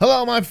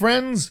Hello, my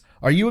friends!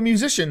 Are you a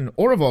musician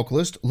or a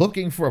vocalist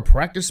looking for a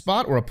practice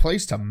spot or a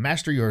place to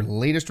master your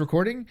latest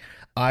recording?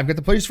 I've got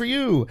the place for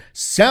you.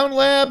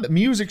 SoundLab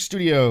Music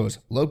Studios,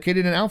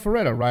 located in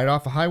Alpharetta, right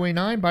off of Highway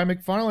 9 by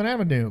McFarland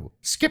Avenue.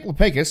 Skip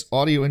Lepakis,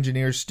 audio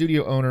engineer,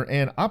 studio owner,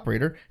 and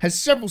operator, has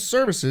several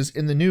services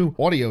in the new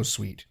audio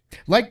suite,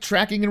 like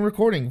tracking and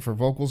recording for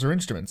vocals or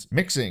instruments,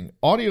 mixing,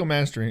 audio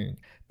mastering,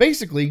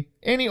 basically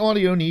any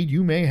audio need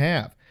you may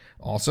have.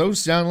 Also,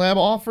 SoundLab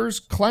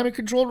offers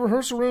climate-controlled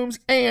rehearsal rooms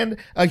and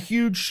a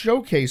huge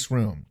showcase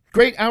room.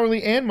 Great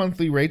hourly and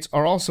monthly rates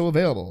are also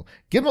available.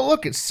 Give them a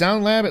look at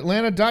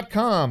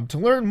SoundLabAtlanta.com to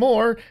learn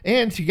more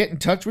and to get in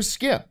touch with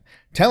Skip.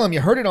 Tell him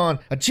you heard it on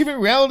Achieving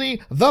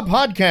Reality, the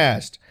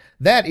podcast.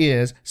 That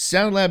is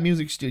SoundLab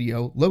Music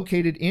Studio,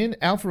 located in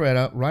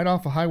Alpharetta, right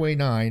off of Highway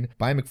 9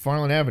 by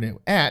McFarland Avenue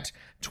at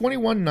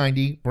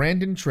 2190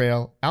 Brandon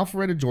Trail,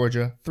 Alpharetta,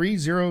 Georgia,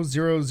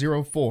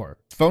 30004.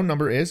 Phone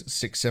number is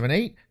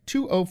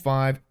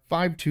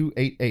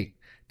 678-205-5288.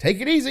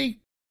 Take it easy.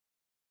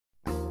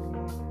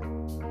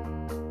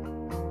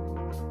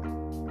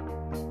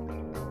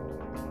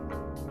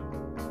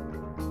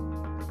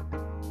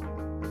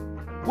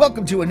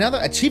 Welcome to another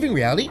Achieving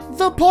Reality,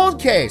 the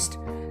podcast.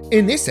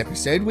 In this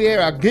episode, we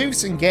are our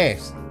Goose and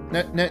Gas.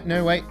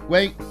 No, wait.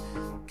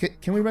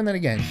 Can we run that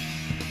again?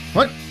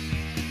 What?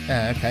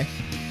 Okay.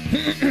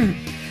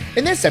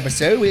 In this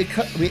episode,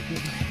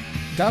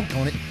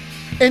 doggone it.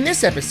 In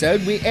this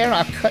episode, we air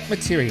our cut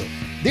material.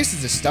 This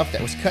is the stuff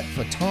that was cut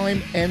for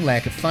time and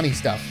lack of funny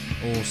stuff,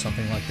 or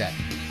something like that.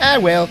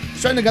 Well,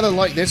 strung together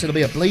like this, it'll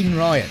be a bleeding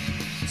riot.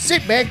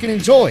 Sit back and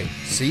enjoy.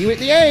 See you at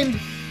the end.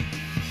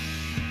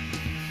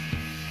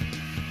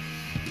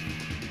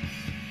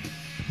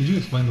 Did you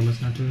explain the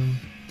listener to him?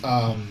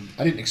 I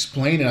didn't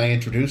explain it. I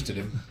introduced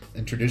him.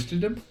 Introduced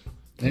him.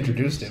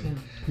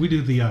 We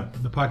do the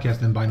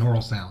podcast in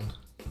binaural sound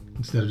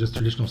instead of just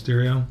traditional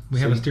stereo. We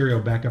have a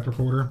stereo backup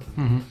recorder,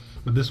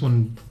 but this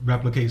one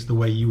replicates the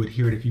way you would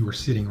hear it if you were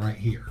sitting right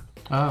here.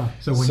 Oh,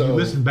 so when you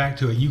listen back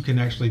to it, you can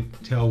actually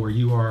tell where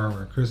you are,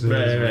 where Chris is,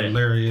 where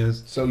Larry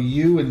is. So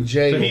you and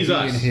Jay will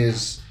be in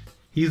his.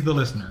 He's the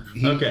listener.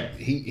 Okay.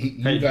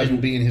 You guys will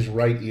be in his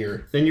right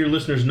ear. Then your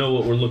listeners know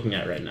what we're looking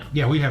at right now.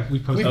 Yeah, we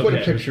put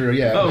a picture.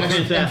 Yeah. Oh,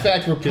 fantastic. In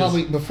fact, we're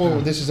probably before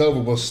this is over,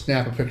 we'll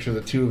snap a picture of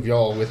the two of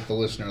y'all with the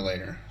listener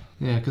later.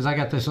 Yeah, because I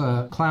got this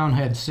clown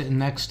head sitting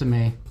next to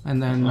me,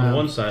 and then on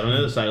one side, on the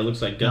other side, it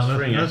looks like Gus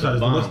Fring after the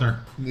bomb. The listener.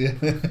 Yeah.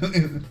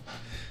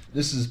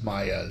 This is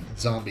my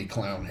zombie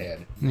clown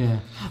head. Yeah.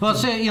 Well,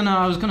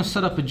 I was going to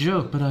set up a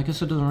joke, but I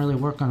guess it doesn't really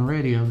work on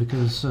radio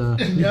because I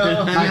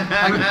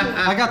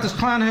got this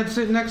clown head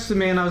sitting next to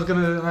me, and I was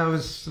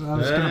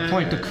gonna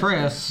point to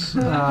Chris,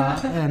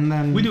 and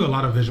then we do a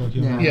lot of visual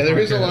humor. Yeah, there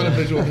is a lot of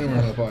visual humor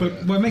on the podcast.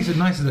 But what makes it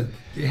nice is that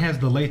it has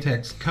the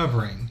latex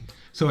covering.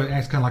 So it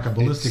acts kind of like a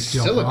ballistic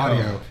gel for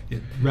audio.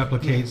 It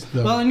replicates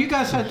the. Well, and you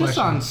guys had this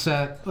on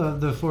set,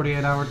 the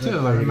 48 Hour too.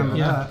 I remember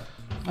that.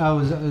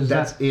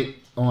 That's it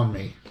on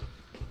me.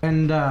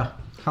 And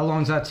how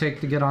long does that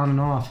take to get on and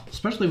off?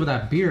 Especially with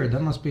that beard,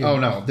 that must be. Oh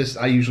no!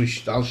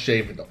 I'll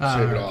shave it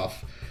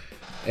off,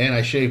 and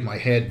I shave my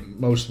head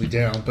mostly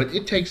down. But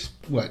it takes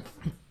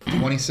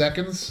 20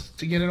 seconds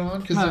to get it on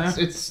because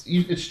it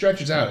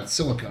stretches out. It's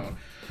silicone,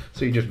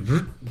 so you just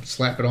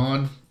slap it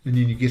on, and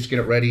then you just get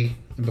it ready.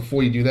 And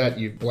before you do that,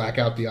 you black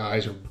out the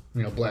eyes, or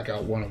black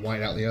out one and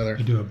white out the other.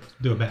 You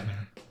do a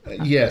Batman.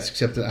 Yes,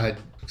 except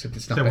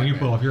it's not. So when you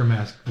pull off your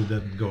mask, it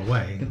doesn't go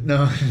away.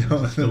 No.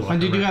 And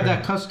did you have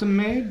that custom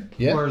made?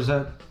 Yeah. Or is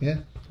that? Yeah.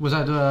 Was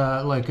that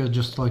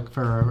just for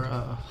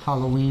a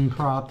Halloween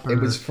prop? Or? It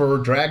was for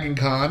Dragon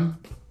Con.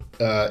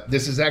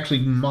 This is actually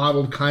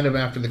modeled kind of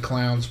after the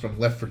clowns from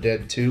Left 4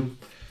 Dead 2,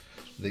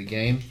 the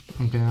game.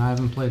 Okay, I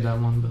haven't played that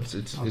one, but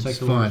it's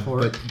fun.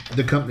 But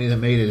the company that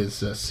made it is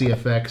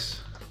CFX.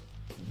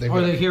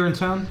 Are they here in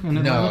town?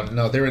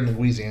 No, they're in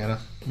Louisiana.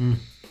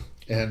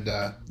 And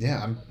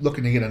I'm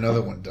looking to get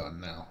another one done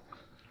now.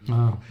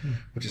 Oh.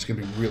 Which is going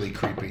to be really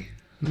creepy.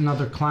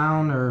 Another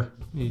clown or?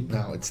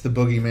 No, it's the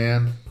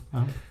Boogeyman.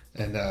 Oh.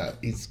 And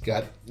he's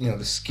got,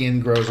 the skin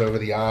grows over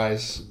the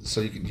eyes,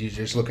 so you're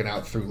just looking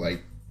out through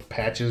like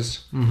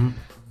patches. Mm-hmm.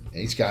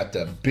 He's got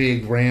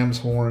big ram's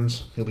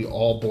horns. He'll be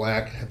all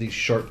black, have these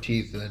sharp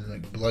teeth, and then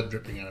like blood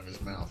dripping out of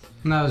his mouth.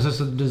 Now, is this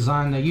a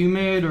design that you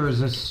made, or is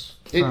this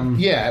from...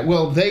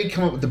 they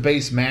come up with the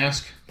base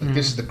mask. Like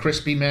this is the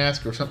crispy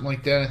mask or something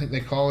like that, I think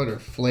they call it, or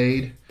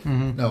flayed.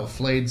 Mm-hmm. No,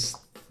 flayed's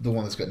the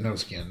one that's got no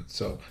skin.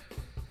 So,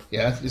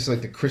 yeah, it's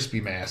like the crispy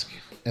mask.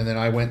 And then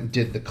I went and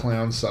did the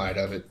clown side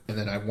of it, and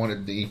then I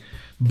wanted the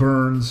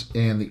burns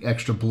and the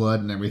extra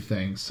blood and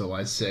everything. So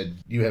I said,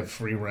 you have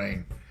free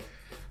reign.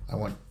 I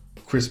want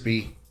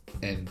crispy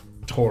and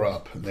tore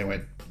up. And they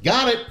went,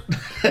 got it!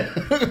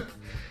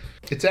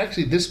 It's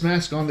actually this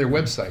mask on their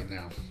website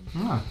now,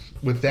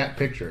 with that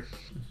picture.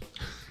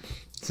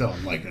 So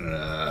I'm like,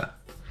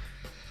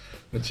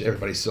 which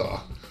everybody saw.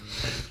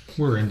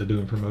 We're into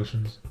doing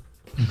promotions.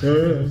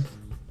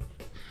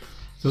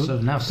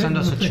 So now send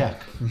us a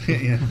check.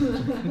 Yeah.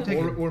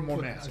 or more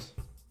masks.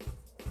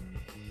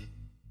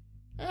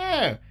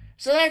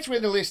 So that's where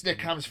the listener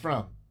comes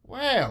from.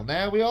 Well,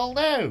 now we all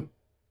know.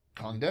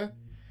 Kinda.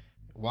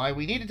 Why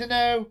we needed to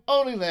know,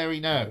 only Larry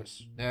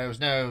knows. Knows,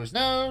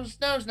 booger.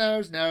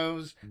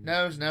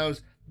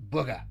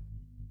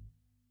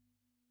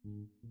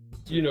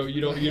 You know,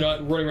 you're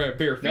not running around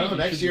bare feet. No,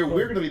 next year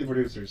we're going to be the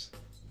producers.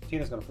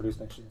 Tina's going to produce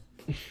next year.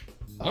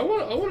 I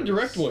want to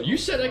direct one. You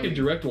said I could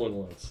direct one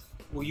once.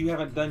 Well, you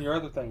haven't done your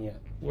other thing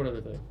yet. What other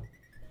thing?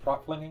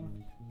 Prop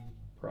flinging.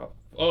 Prop.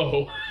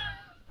 Oh.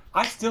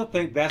 I still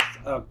think that's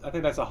a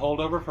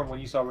holdover from when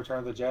you saw Return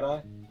of the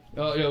Jedi.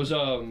 It was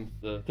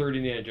the third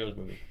Indiana Jones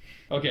movie.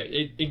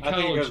 Okay, in college.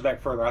 I think it goes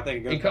back further. I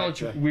think it goes in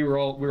college. Back to, we were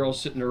all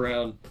sitting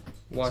around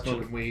watching.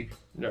 Smoking weed.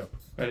 No,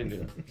 I didn't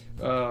do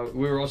that.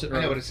 We were all sitting I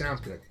around. know, but it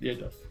sounds good. Yeah, it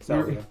does.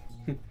 Salvia.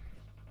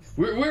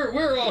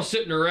 We're all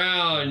sitting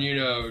around, you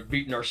know,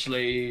 beating our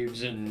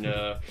slaves and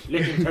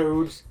Licking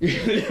toads.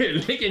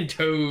 licking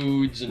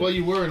toads. And, Well,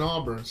 you were in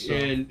Auburn, so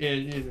and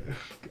you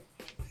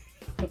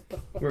know,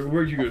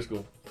 where'd you go to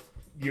school?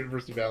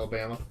 University of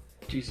Alabama.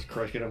 Jesus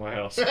Christ, get out of my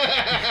house.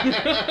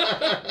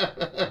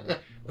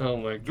 Oh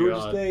my god.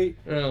 Georgia State.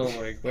 Oh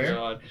my Where?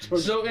 god.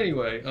 So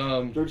anyway,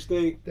 Georgia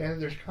State. Then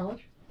there's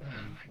college. oh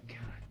my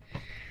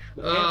god.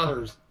 The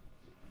Panthers.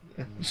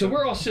 So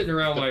we're all sitting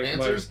around The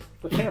Panthers?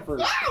 The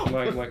Panthers.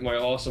 my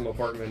awesome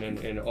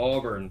apartment in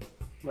Auburn.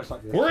 Much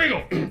like this. War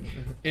Eagle!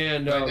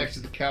 And Right next to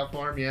the cow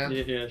farm, yeah.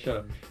 yeah, shut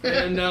up.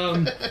 And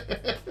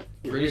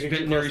You're greatest reading too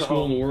veterinary close to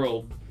school in home. the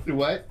world.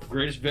 What?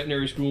 Greatest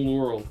veterinary school in the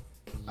world.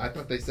 I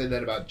thought they said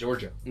that about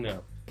Georgia.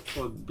 No,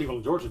 Well, people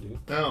in Georgia do.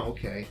 Oh,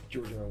 okay.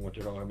 Georgia, I don't know what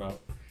you're talking about.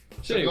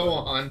 So anyway, go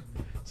on.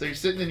 So you're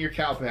sitting in your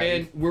cow patty.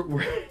 and we're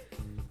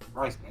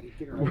Rice patty.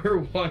 Get it right. we're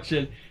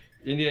watching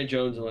Indiana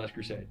Jones and the Last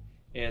Crusade.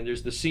 And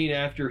there's the scene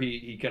after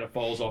he kind of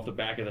falls off the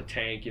back of the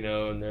tank, you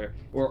know, and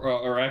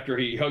or after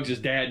he hugs his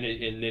dad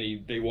and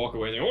then they walk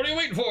away and they go, what are you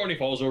waiting for? And he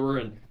falls over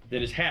and then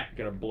his hat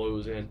kind of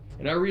blows in.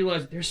 And I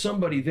realized there's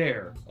somebody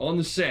there on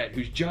the set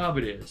whose job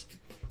it is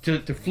to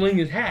fling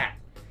his hat.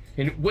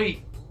 And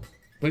wait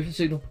for the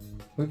signal,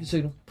 wait for the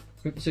signal,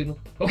 wait for the signal.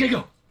 Okay,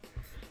 go.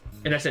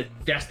 And I said,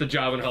 that's the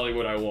job in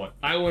Hollywood I want.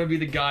 I want to be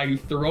the guy who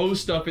throws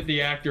stuff at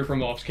the actor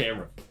from off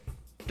camera.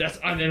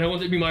 And I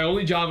want it to be my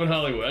only job in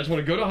Hollywood. I just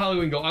want to go to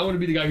Hollywood and go, I want to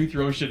be the guy who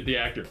throws shit at the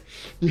actor.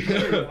 I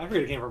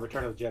figured it came from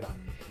Return of the Jedi.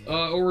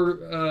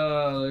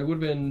 It would have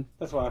been...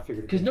 That's why I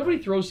figured it. Because nobody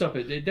throws stuff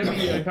at... It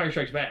definitely Empire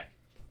Strikes Back.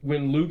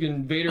 When Luke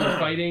and Vader are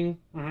fighting,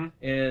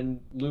 and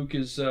Luke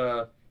is...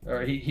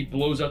 he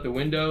blows out the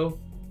window,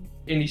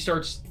 and he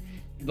starts...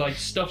 Like,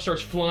 stuff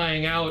starts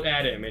flying out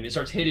at him, and it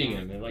starts hitting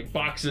him, and like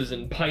boxes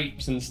and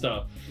pipes and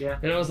stuff. Yeah.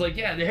 And I was like,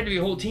 yeah, there had to be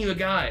a whole team of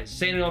guys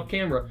standing off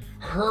camera,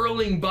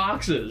 hurling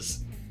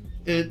boxes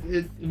at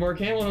Mark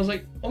Hamill, and I was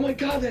like, oh my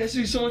god, that has to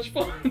be so much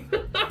fun.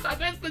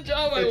 That's the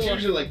job I it's want.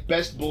 usually like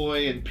best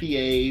boy and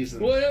PAs.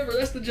 And Whatever,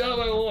 that's the job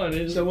I want.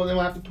 so well, then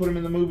we'll have to put him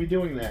in the movie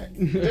doing that.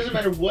 It doesn't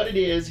matter what it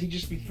is, he'd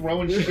just be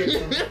throwing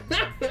shit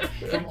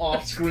from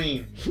off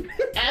screen.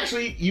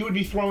 Actually, you would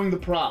be throwing the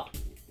prop.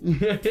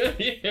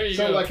 There you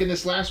So go. like in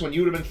this last one,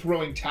 you would have been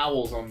throwing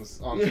towels on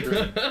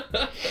screen.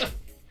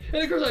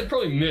 And of course I'd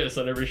probably miss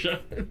on every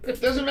shot.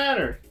 Doesn't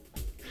matter.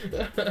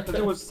 But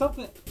there was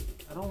something,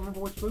 I don't remember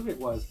which movie it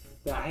was,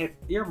 that I had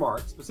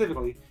earmarked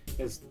specifically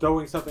as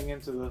throwing something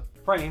into the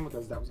frame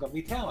because that was going to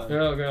be talent.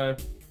 Oh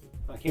god.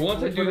 I can't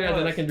Once I remember do what it that,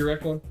 then I was. can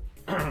direct one.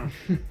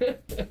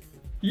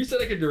 You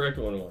said I could direct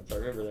one once. I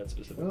remember that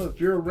specifically. Well, if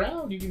you're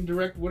around, you can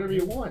direct whatever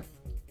you want.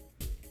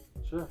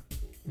 Sure.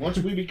 Once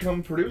we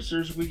become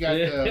producers, we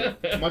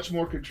got much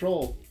more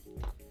control.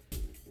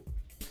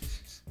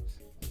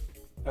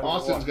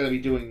 Austin's going to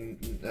be doing,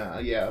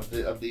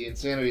 of the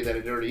insanity that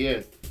it already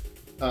is.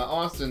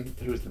 Austin,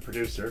 who's the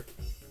producer.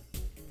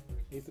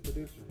 He's the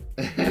producer.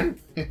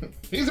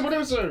 He's the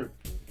producer!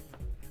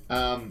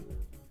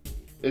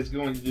 Is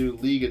going to do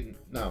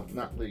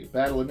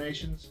Battle of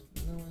Nations?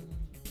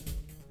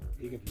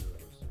 League of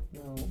Heroes.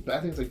 No, I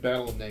think it's like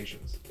Battle of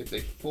Nations. It's a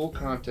full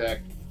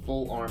contact,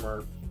 full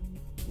armor,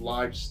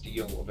 live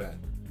steel event.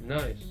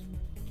 Nice.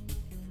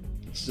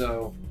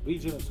 So,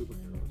 Legion of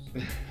Superheroes.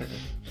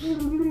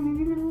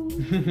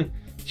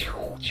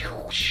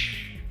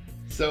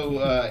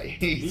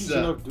 he's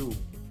Legion of Doom.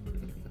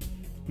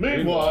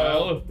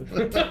 meanwhile.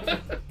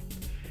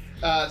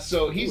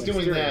 So he's Ooh, doing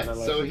Exterior, that. I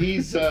like So it.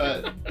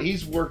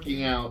 he's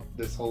working out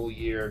this whole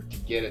year to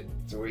get it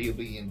to where he'll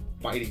be in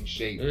fighting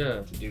shape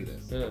Yeah. to do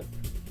this. Yeah.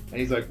 And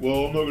he's like,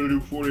 well, I'm not going to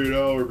do 48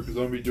 hour because I'm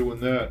going to be doing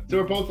that. So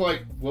we're both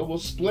like, well, we'll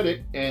split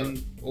it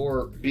and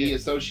Or be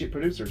associate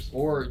producers.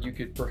 Or you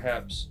could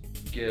perhaps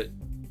get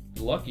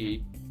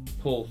lucky,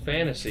 pull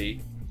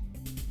fantasy,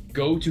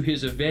 go to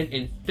his event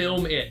and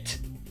film it.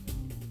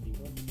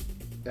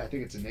 I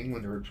think it's in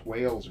England or it's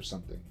Wales or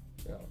something.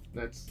 Yeah.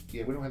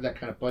 We don't have that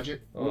kind of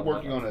budget. Oh, We're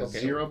working on a okay.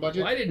 zero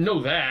budget. Well, I didn't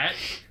know that.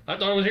 I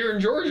thought it was here in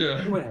You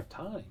Georgia. wouldn't have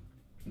time.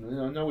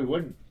 No, we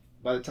wouldn't.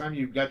 By the time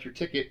you got your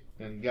ticket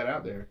and got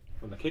out there.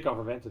 From the kickoff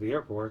event to the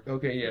airport.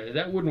 Okay, yeah,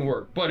 that wouldn't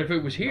work. But if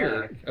it was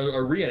here, a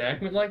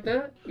reenactment like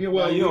that, Yeah,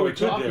 well, you we know were what we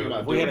could talking do?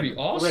 about If we that had would be We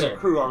had awesome. a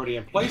crew already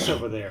in place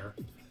over there.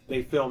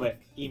 they film it,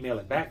 email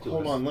it back to us.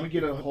 Hold on, let me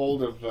get a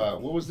hold of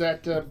what was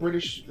that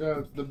British,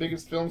 the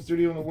biggest film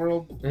studio in the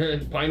world?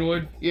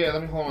 Pinewood. Yeah,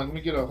 let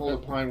me get a hold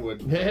of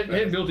Pinewood. They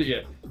hadn't built it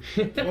yet.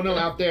 Oh no,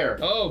 out there.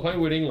 Oh,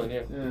 Pinewood, England.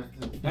 Yeah.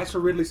 That's for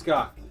Ridley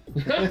Scott.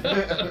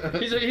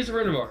 he's a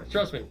friend of ours.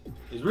 Trust me.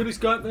 Is Ridley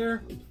Scott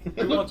there?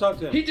 We want to talk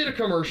to him. He did a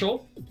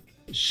commercial.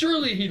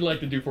 Surely he'd like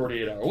to do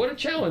 48 Hour. What a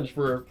challenge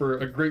for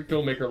a great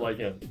filmmaker like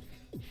him.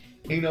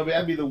 You know,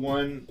 that'd be the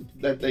one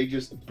that they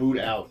just boot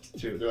out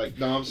too. They're like,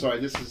 no, I'm sorry,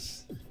 this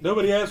is.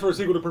 Nobody asked for a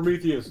sequel to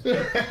Prometheus.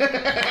 Wouldn't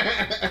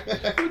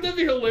that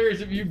be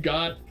hilarious if you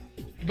got,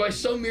 by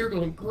some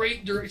miracle, some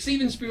great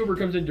Steven Spielberg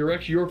comes in,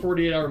 directs your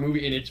 48 Hour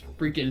movie, and it's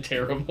freaking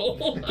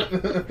terrible.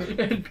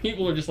 And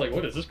people are just like,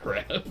 what is this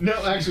crap? No,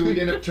 actually,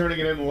 we end up turning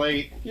it in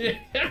late. Yeah.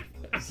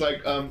 It's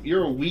like,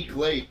 you're a week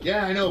late.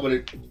 Yeah, I know, but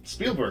it's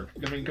Spielberg.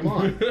 I mean, come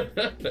on.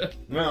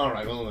 Well, all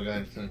right, well, look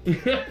at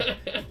that.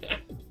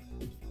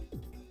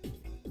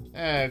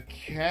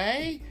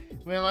 Okay.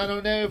 Well, I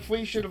don't know if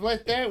we should have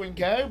let that one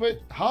go, but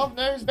Hob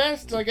knows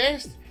best, I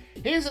guess.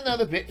 Here's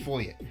another bit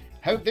for you.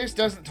 Hope this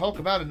doesn't talk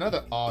about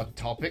another odd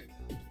topic.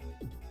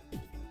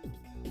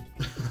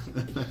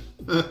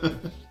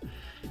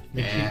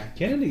 Yeah.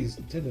 Kennedys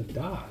tend to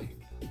die.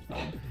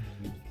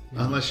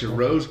 Unless you're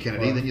Rose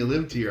Kennedy, then you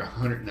live to your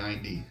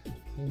 190.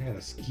 We had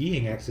a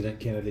skiing accident,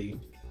 Kennedy.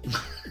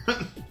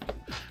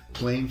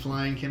 Plane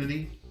flying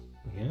Kennedy?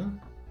 Yeah.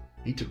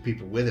 He took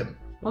people with him.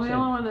 Well, the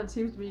only one that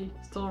seems to be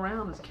still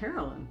around is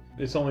Carolyn,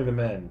 It's only the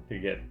men who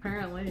get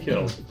apparently.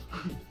 killed.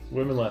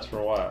 Women last for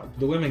a while.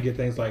 The women get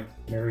things like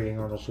marrying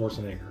Arnold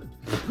Schwarzenegger.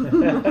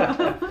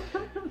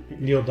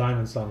 Neil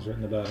Diamond songs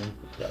written about him.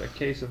 Got a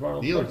case of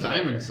Arnold Neil Schwarzenegger.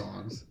 Diamond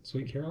songs.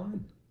 Sweet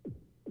Caroline?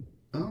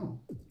 Oh.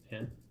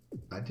 Yeah.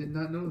 I did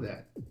not know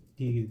that.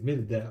 He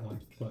admitted that, like,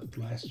 what,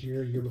 last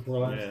year, year before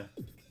last? Yeah.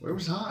 Where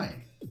was I?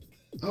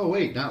 Oh,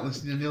 wait, not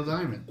listening to Neil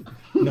Diamond.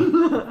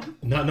 No,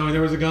 not knowing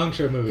there was a Gong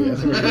Show movie.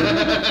 That's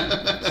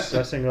what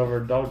Obsessing over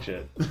dog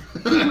shit.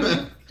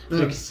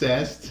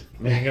 Obsessed.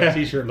 making up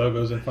t-shirt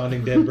logos and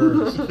finding dead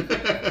birds.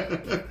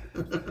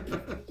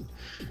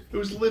 It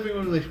was living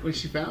when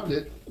she found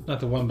it. Not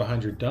the one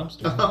behind your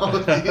dumpster. Oh,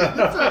 that's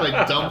not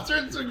a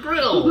dumpster, it's a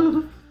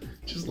grill.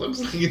 Just looks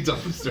like a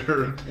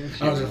dumpster.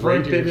 I was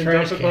referring to your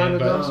trash can,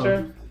 but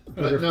dumpster.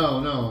 But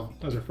no.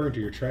 I was referring to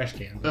your trash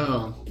can.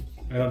 Oh,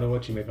 I don't know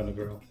what you make on the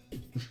grill.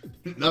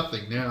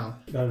 nothing now.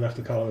 Not enough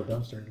to call it a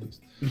dumpster, at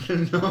least.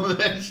 No,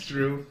 that's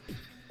true.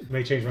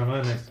 May change my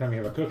mind next time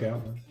you have a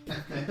cookout.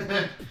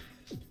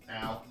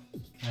 Ow.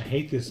 I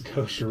hate this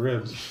kosher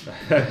ribs.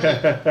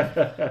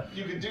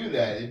 You could do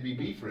that. It'd be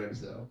beef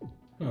ribs, though.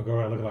 I'll go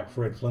around looking like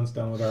Fred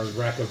Flintstone with our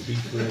rack of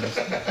beef ribs.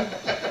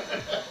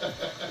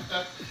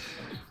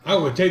 I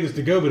would take this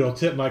to go, but it'll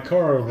tip my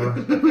car over.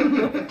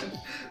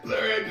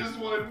 Larry, I just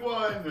wanted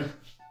one.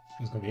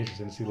 It's going to be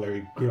interesting to see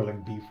Larry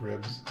grilling beef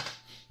ribs.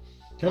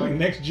 Coming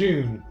next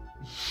June.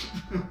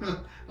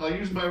 I'll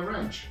use my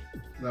wrench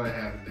that I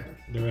have in there.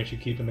 The wrench you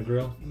keep in the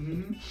grill?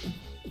 Mm-hmm.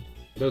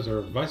 Those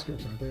are vice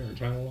grips, aren't they? Or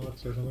channel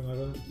locks or something like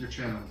that? They're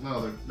channel.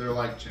 No, they're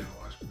like channel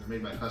locks, but they're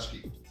made by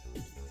Husky.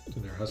 So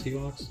they're Husky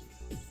locks?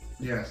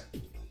 Yes,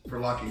 for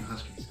locking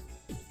Huskies.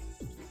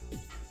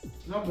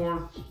 No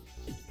more.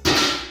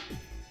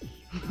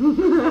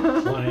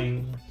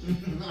 Clang. You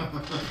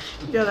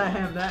gotta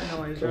have that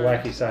noise, The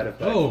right? wacky side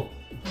effect. Oh!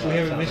 We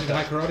haven't mentioned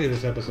high karate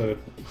this episode.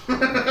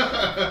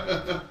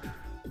 I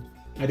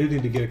do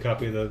need to get a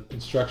copy of the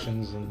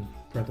instructions and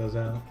print those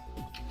out.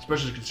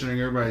 Especially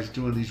considering everybody's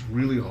doing these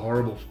really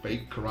horrible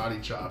fake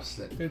karate chops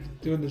that... They're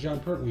doing the John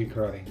Pertwee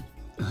karate.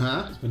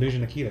 Huh? It's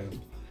Venusian Aikido.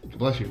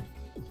 Bless you.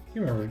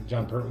 You remember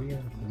John Pertwee,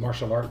 the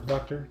martial art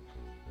doctor?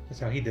 That's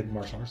how he did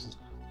martial arts.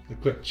 The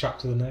quick chop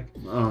to the neck,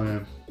 Oh, yeah.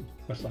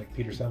 much like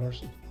Peter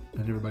Sellers.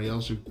 And everybody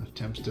else who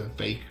attempts to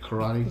fake It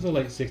karate. was a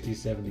late 60s,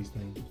 70s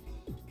thing.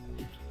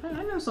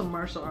 I know some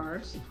martial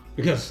arts.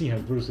 Because,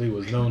 Bruce Lee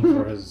was known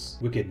for his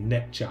wicked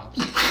neck chops.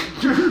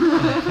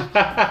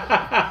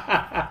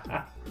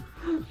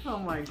 Oh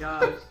my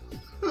gosh.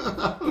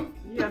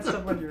 You got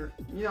stuff on your...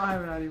 You don't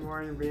have it anymore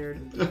on your beard.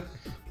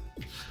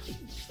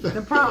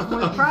 The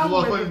problem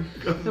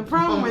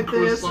with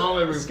this,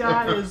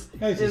 Scott, is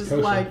kosher.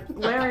 like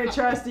Larry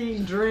tries to eat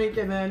and drink,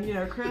 and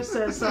then Chris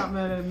says something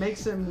and it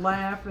makes him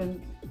laugh,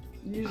 and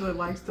usually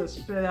likes to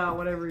spit out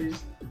whatever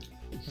he's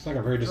It's like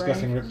a very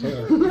disgusting Rick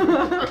Taylor.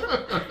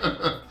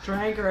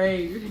 drank or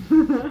ate.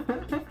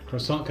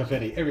 Croissant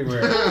confetti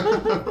everywhere.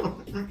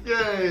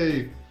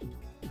 Yay!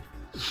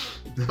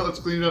 Now let's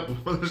clean up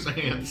before there's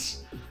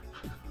ants.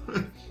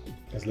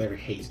 Because Larry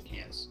hates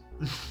ants.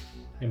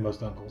 And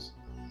most uncles.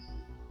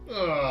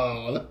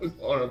 Oh, that was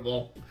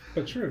horrible.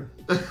 But true.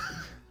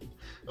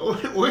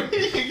 Where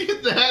did you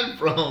get that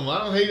from? I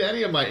don't hate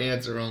any of my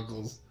aunts or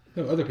uncles.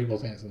 No, other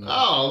people's ants in there.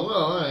 Oh,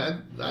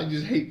 well, I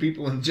just hate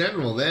people in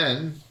general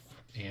then.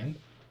 And?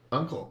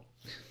 Uncle.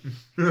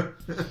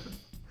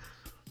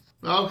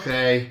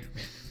 Okay.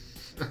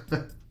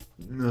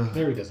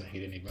 Larry doesn't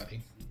hate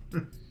anybody.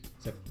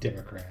 Except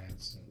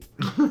Democrats,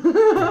 and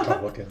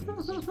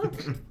Republicans,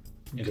 and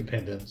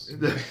Independents.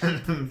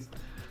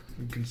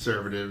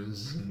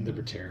 Conservatives, and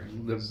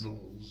Libertarians.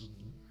 liberals,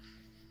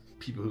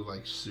 people who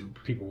like soup,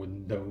 People with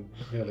no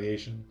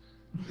affiliation.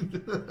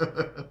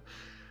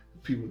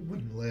 people with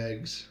wooden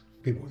legs,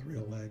 People with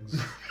real legs.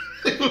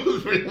 people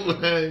with real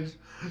legs,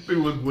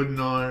 people with wooden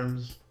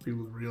arms,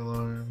 people with real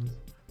arms.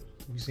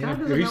 God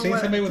Have you doesn't seen know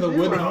somebody what with a to do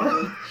wooden with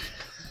arm?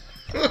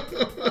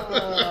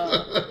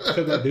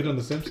 Except that dude on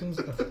The Simpsons?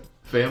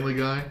 Family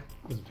Guy.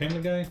 Was it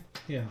Family Guy?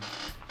 Yeah.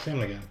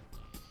 Family Guy.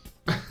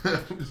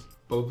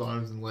 Both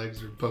arms and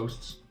legs are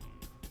posts.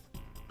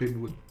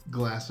 People with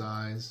glass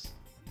eyes.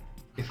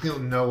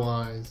 No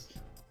eyes.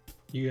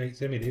 You ate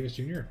Sammy Davis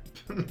Jr.?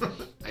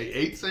 I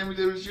ate Sammy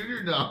Davis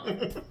Jr. No.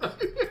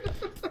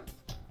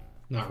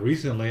 Not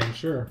recently, I'm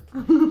sure.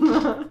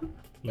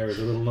 Larry's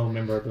a little known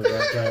member of the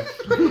Rat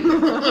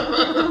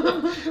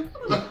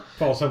Pack.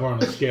 Falls somewhere on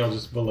the scale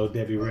just below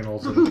Debbie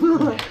Reynolds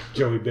and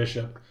Joey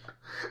Bishop.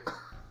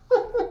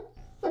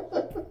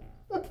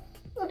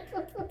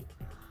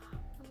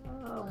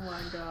 Oh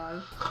my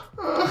gosh.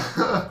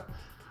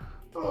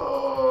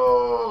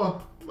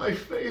 Oh, my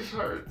face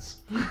hurts.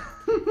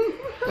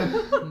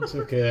 It's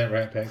okay, that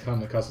Rat Pack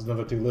comment cost us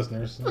another 2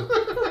 listeners.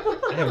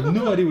 I have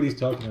no idea what he's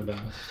talking about.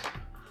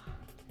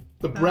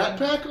 The Brat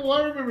Pack? Oh,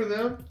 I remember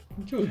them.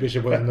 Joey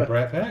Bishop wasn't the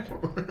Rat Pack.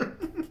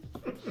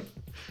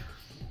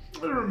 I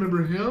don't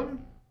remember him.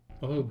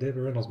 Although Debbie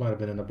Reynolds might have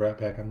been in the Brat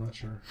Pack, I'm not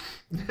sure.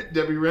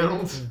 Debbie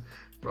Reynolds?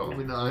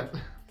 Probably not.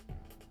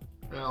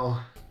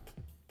 Well.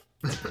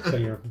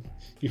 So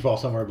you fall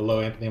somewhere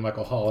below Anthony and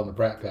Michael Hall in the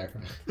Brat Pack.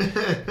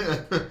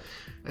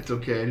 That's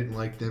okay. I didn't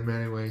like them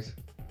anyways.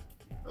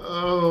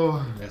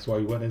 Oh. That's why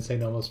you went in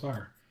St. Elmo's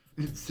Fire.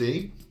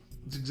 See?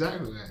 It's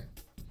exactly that.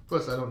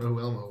 Plus, I don't know who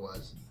Elmo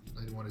was.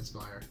 I didn't want his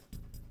fire.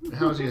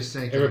 How is he a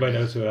saint? Everybody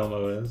knows who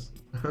Elmo is.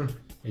 And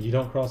you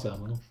don't cross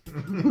Elmo.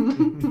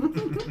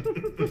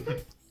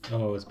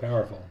 Elmo is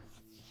powerful.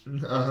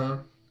 Uh-huh.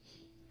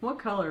 What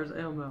color is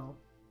Elmo?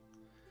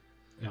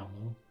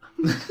 Elmo.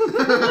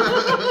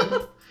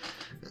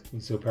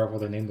 He's so powerful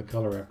they named the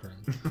color after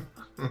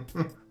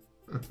him.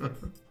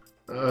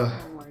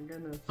 Oh my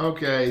goodness.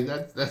 Okay,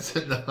 that's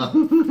enough.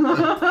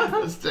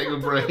 Let's take a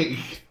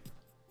break.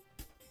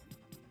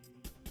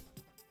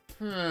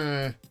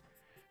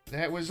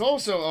 That was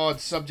also odd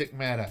subject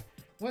matter.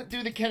 What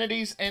do the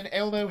Kennedys and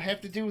Elmo have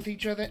to do with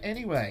each other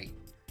anyway?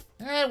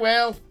 Ah,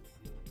 well,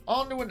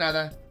 on to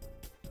another.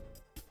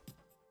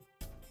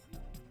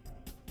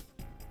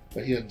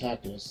 But he doesn't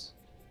talk to us.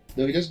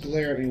 Though he does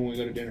glare at me when we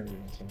go to dinner every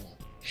once in a while.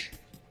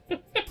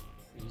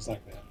 He's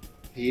like that.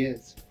 He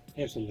is.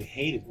 He absolutely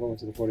hated going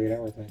to the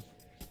 48-hour thing.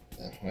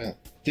 Oh, well.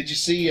 Did you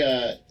see,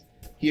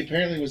 he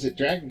apparently was at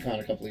Dragon Con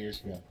a couple of years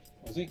ago.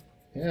 Was he?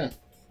 Yeah.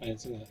 I didn't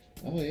see that.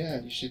 Oh,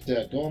 yeah. You should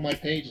go on my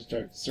page and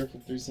start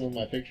surfing through some of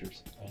my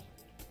pictures. Oh.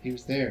 He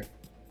was there.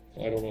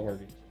 I don't know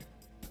Harvey.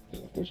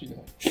 Well, of course you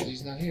don't.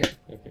 He's not here.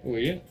 Okay. Well,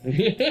 yeah.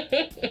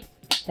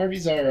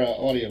 Harvey's our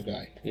audio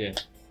guy. Yeah.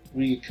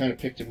 We kind of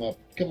picked him up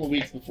a couple of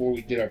weeks before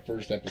we did our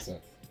first episode.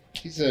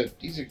 He's a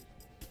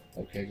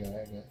okay guy,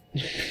 I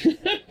guess.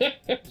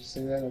 Did you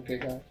say that, okay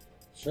guy?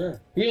 Sure.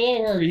 We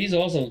love Harvey. He's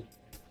awesome.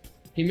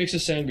 He makes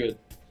us sound good.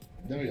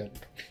 No, he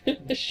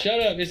doesn't.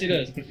 Shut up. Yes, he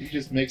does. He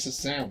just makes us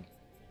sound.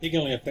 He can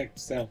only affect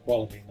sound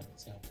quality, not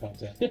sound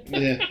content.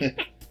 Yeah.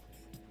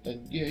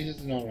 And yeah, he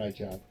does an alright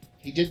job.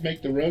 He did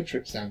make the road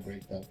trip sound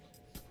great, though.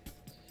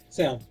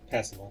 Sound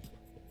passable.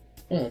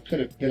 Well, it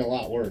could have been a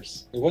lot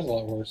worse. It was a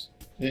lot worse.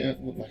 Yeah,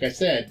 like I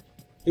said,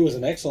 It was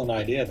an excellent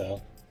idea,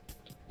 though.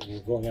 We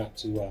were going out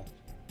to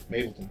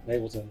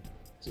Mableton.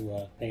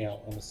 to hang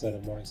out on the set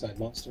of Morningside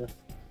Monster.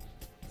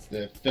 It's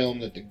the film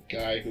that the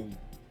guy who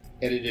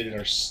edited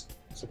our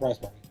Surprise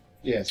party.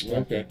 yes,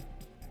 Okay.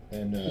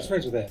 and He's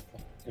friends with Ed.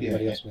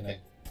 Everybody yeah, else we know.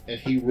 and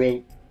he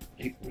wrote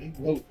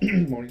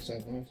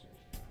Morningside Monster.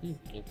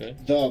 Okay.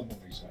 The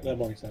Morningside. The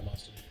Morningside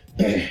Monster.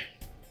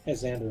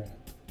 Has Xander in it.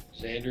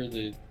 Xander,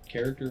 the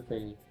character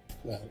from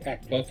The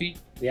actor. Buffy.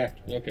 The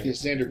actor. Okay. Yeah,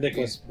 Xander.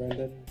 Nicholas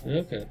Brendan.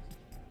 Okay.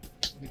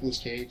 Nicholas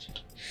Cage.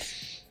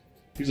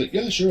 He's like,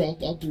 yeah, sure,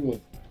 I'll do a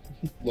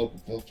local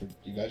film for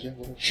you guys. Yeah,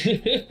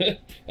 whatever.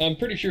 I'm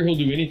pretty sure he'll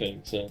do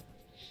anything. So.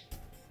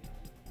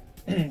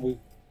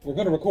 We're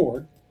going to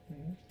record,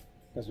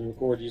 because we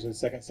record usually the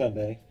second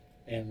Sunday,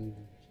 and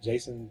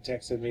Jason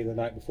texted me the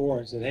night before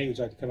and said, hey, would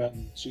you like to come out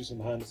and shoot some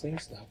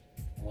behind-the-scenes stuff?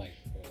 I'm like,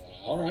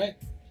 all right.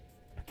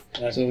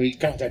 And I So he-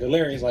 contacted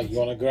Larry. He's like, you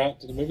want to go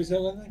out to the movie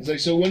set with me? He's like,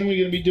 so when are we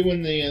going to be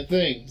doing the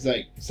thing? He's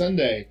like,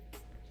 Sunday.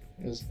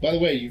 He goes, by the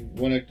way, you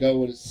want to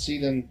go to see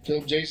them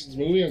film Jason's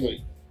movie? I was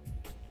like,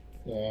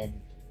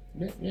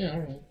 yeah, all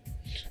right.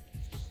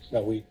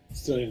 But we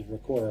still needed to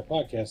record our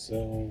podcast, so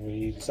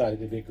we decided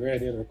it'd be a great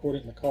idea to record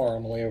it in the car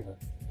on the way over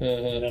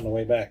and on the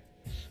way back.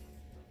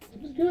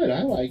 It was good.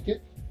 I liked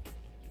it.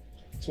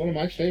 It's one of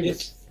my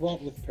favorites. It's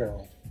fraught with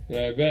peril.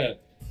 I bet.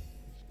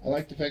 I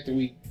like the fact that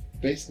we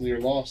basically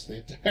are lost the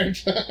entire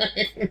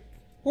time.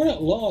 We're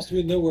not lost.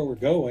 We know where we're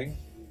going,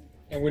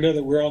 and we know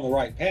that we're on the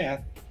right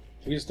path.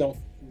 We just don't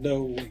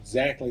know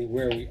exactly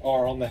where we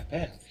are on that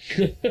path.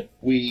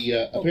 We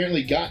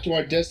apparently got to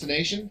our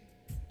destination,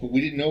 but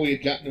we didn't know we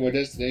had gotten to our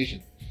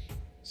destination.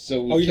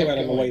 So we Oh, you're kept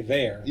talking about on the way going.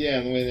 there. Yeah,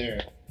 on the way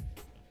there.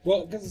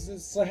 Well, because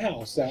it's a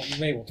house out in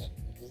Mableton.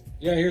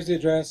 Yeah, here's the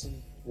address,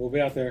 and we'll be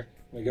out there.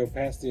 We go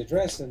past the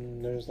address,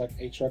 and there's like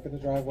a truck in the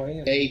driveway.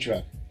 And A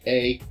truck.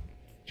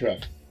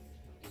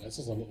 This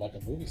doesn't look like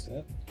a movie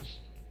set.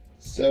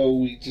 So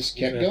we just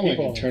kept There's going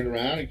people and on turned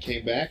around and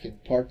came back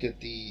and parked at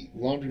the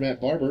Laundromat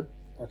Barber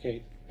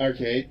arcade.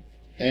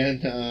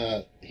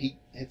 And he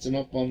hits him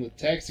up on the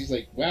text. He's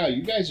like, wow,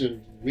 you guys are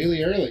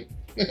really early.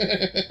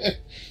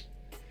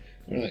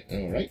 We're like,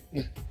 all right.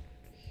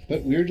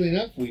 But weirdly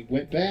enough, we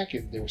went back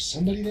and there was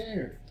somebody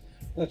there.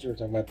 I thought you were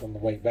talking about on the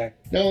way back.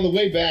 No, on the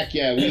way back,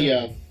 yeah,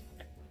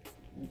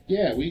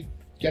 we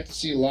got to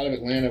see a lot of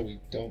Atlanta we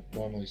don't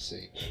normally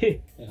see.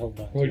 I hope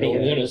not. We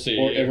don't want to see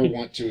or it. ever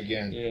want to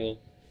again. Yeah.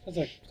 I was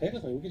like,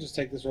 technically, we could just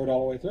take this road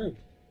all the way through.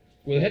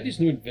 Well, they had this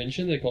new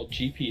invention they call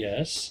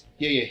GPS.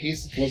 Yeah,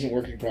 his wasn't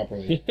working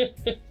properly.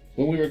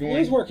 When we were It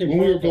was working when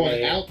we were properly.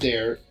 going out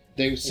there,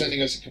 they were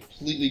sending us a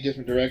completely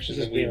different direction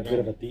Just than we being were a bit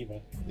going. of a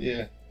diva.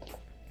 Yeah.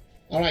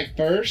 All right,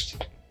 first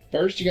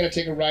you got to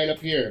take a right up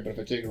here. But if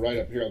I take a right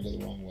up here, I'll go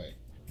the wrong way.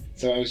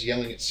 So I was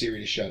yelling at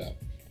Siri to shut up.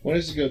 When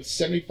does it go?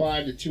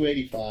 75 to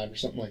 285 or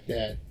something like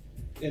that.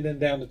 And then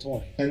down to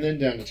 20. And then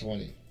down to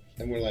 20.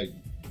 And we're like,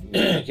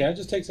 Can I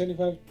just take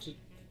 75 to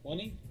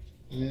 20?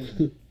 yeah.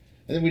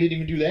 And then we didn't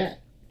even do that.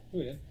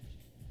 We did.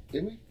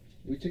 Did we?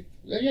 We did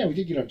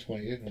get on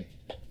 20, didn't we?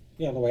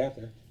 Yeah, on the way out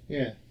there.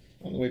 Yeah.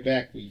 On the way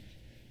back,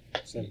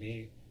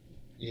 78.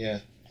 Yeah,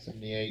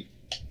 78.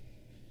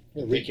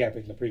 We're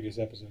recapping the previous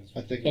episodes.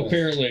 I think. it was-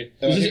 Apparently.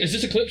 Oh, I think- Is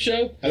this a clip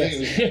show? I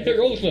think it was.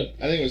 Roll the clip.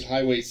 I think it was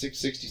Highway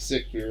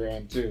 666 we were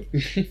on too.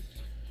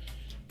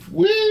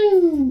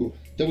 Woo!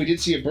 Though we did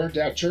see a burnt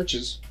out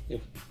churches.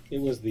 It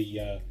was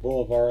the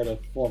boulevard of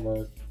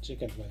former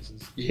chicken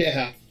places.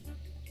 Yeah.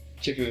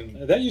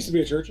 Chicken. That used to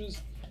be a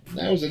church's.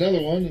 That was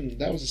another one, and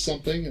that was a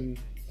something, and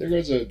there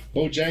goes a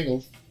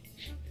Bojangles.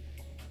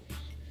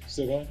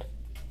 Still going?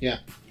 Yeah.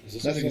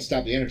 Nothing can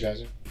stop the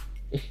Energizer.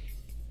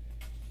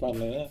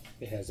 Funnily enough,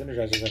 it has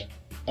Energizers in it.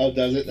 Oh,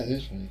 does it? That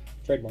is funny.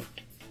 Trademark.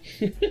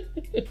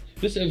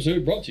 This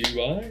episode brought to you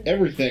by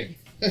Everything.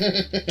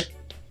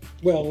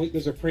 Well,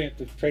 those are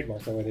preemptive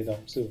trademarks, that way they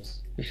don't sue us.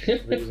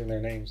 We're using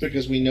their names.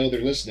 Because we know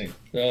they're listening.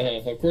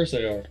 Of course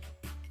they are.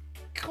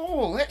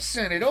 Cool, that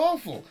sounded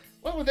awful.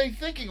 What were they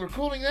thinking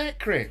recording that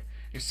crap?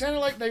 It sounded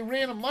like they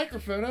ran a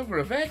microphone over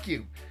a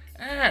vacuum.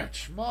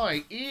 Ouch,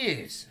 my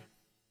ears.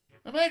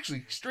 I'm actually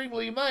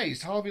extremely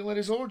amazed Harvey let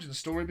his origin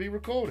story be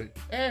recorded.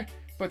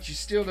 But you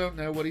still don't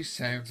know what he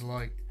sounds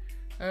like.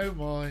 Oh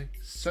my,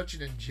 such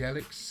an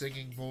angelic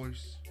singing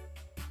voice.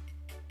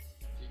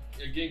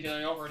 Again, can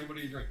I offer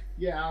anybody a drink?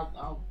 Yeah,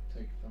 I'll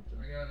take something.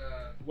 I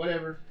got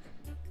Whatever.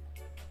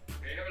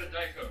 Hey, how about a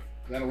Diet Coke?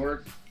 That'll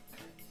work.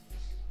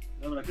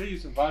 No, but I could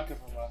use some vodka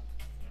from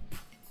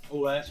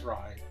Oh, that's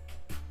right.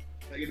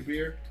 Can I get a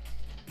beer?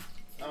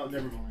 Oh,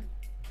 never mind.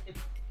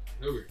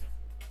 No beer.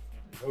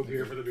 No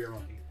beer for the beer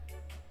monkey.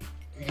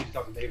 We need to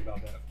talk to Dave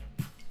about that.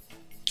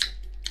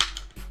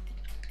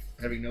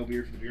 Having no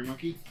beer for the beer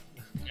monkey?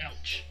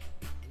 Ouch.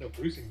 No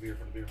producing beer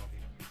for the beer monkey.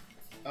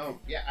 Oh,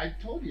 yeah, I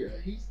told you.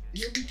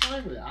 He'll be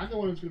fine with it. I'm the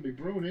one who's going to be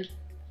brewing it.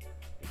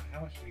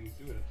 How much do you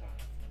do at a time?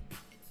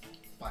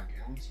 5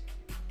 gallons.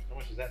 How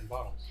much is that in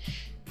bottles?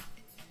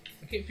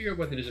 I can't figure out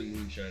why that isn't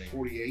moonshining.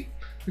 48.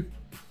 How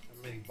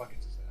many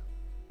buckets is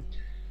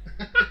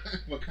that?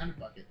 What kind of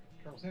bucket?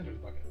 Colonel Sanders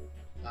bucket.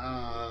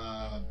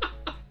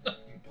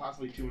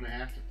 Possibly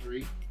 2.5 to 3.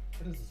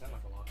 That doesn't sound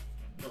like a lot.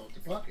 Well, it's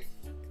a bucket.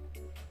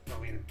 Well,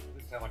 I mean, it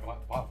doesn't sound like a lot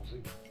of bottles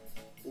either.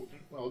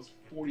 Well, it's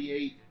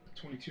 48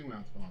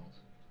 22-ounce bottles.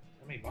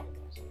 How many bottles?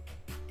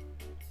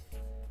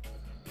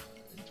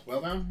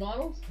 12-ounce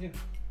bottles? Yeah.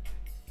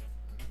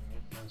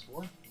 I Times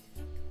 4?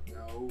 don't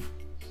know. No,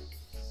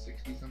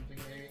 60-something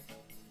maybe.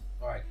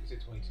 Alright, you said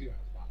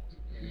 22-ounce bottles.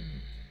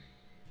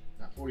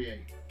 Not 48.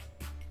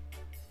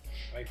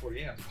 I mean,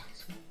 48-ounce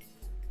bottles.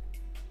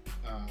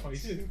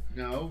 22.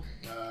 No,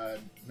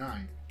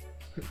 9.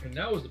 And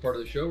that was the part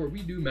of the show where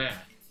we do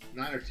math.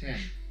 9 or 10.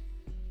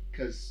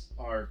 Because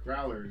our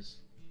growler is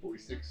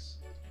 46.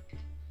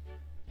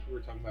 We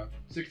were talking about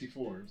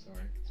 64, I'm sorry.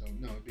 So,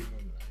 no, it'd be more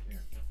than that, yeah.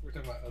 we're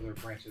talking about other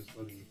branches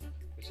for the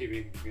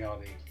Achieving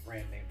Reality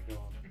brand name to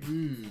go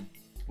on.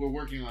 We're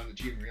working on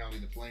Achieving Reality,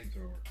 the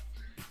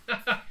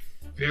flamethrower.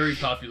 Very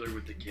popular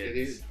with the kids. It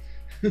is.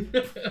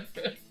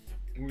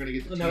 And we're going to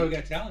get the Well, now we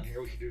got talent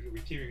here. We should do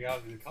Achieving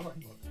Reality the coloring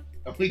book.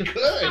 Oh, we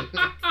could.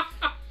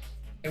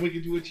 And we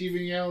could do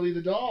Achieving Reality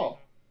the doll.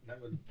 That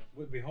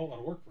would be a whole lot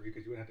of work for you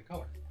because you would have to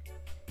color.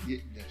 Yeah,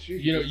 that's true.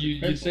 You know,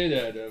 you say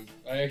that.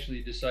 I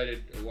actually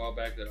decided a while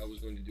back that I was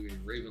going to do a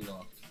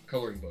Ravenloft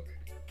coloring book.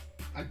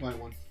 I'd buy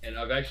one. And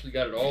I've actually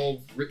got it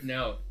all written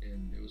out,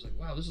 and it was like,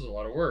 wow, this is a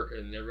lot of work,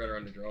 and never got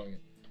around to drawing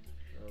it.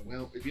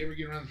 Well, if you ever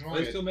get around to Are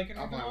drawing they still making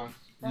I'll buy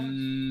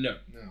one. No.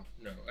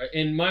 No.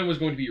 And mine was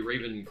going to be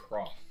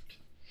Ravencroft,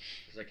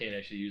 because I can't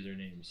actually use their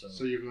name.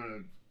 So you're going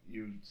to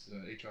use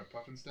HR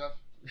Puffin stuff?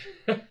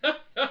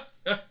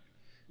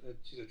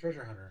 She's a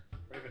treasure hunter,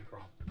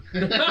 Ravencroft.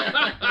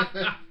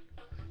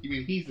 You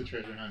mean he's the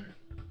treasure hunter?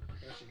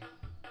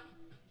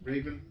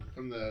 Raven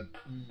from the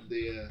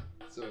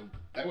so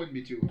that wouldn't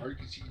be too hard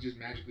because she could just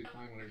magically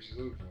find whatever she's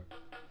looking for.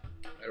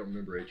 I don't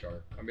remember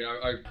HR. I mean,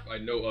 I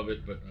know of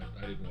it, but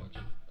I didn't watch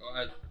it.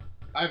 Oh,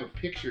 I have a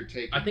picture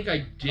taken. I think I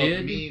Of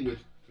did. me with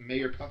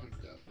Mayor Puffin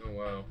stuff. Oh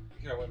wow.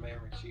 You know what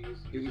Mayor McCheese?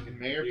 It was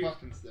Mayor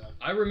Puffin stuff.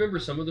 I remember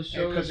some of the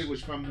shows. Because it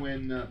was from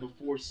when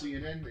before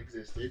CNN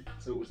existed,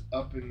 so it was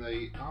up in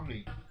the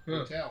Omni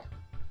Hotel.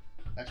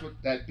 That's what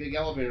that big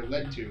elevator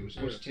led to. It was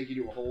supposed to take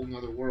you to a whole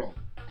nother world.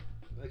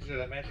 Did you know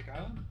that Magic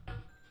Island?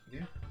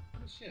 Yeah. Oh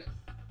shit.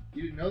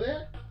 You didn't know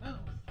that? No.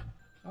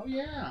 Oh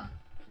yeah.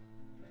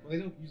 Well, they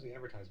don't usually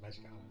advertise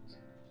Magic Islands.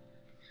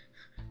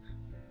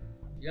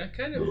 Yeah,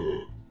 kind of.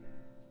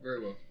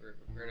 Very well.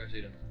 Very nice,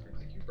 Eden.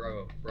 Thank you.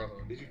 Bravo.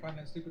 Did you find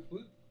that stupid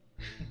flute?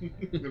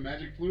 The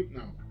magic flute?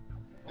 No.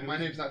 Well, my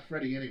name's not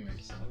Freddy anyway,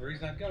 so. The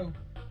reason I'd go.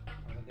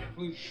 Find that damn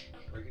flute.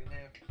 Break it in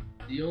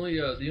half. The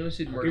only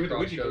Sid Give Murray it the Cross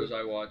witchy shows boot.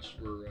 I watched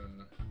were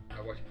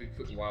I watched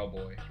Bigfoot and Wild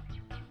Boy,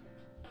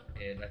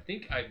 and I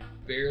think I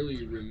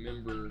barely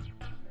remember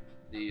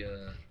the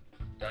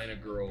Dinah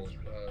Girl,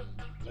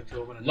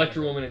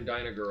 Electra Woman and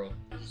Dinah Girl.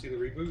 Did you see the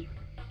reboot?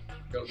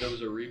 There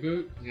was a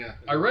reboot. Yeah.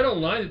 I read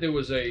online that there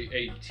was a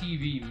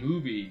TV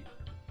movie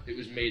that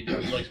was made that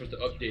was like supposed to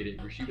update it,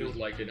 where she was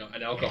like an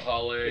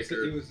alcoholic.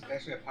 It was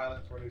actually a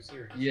pilot for a new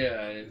series.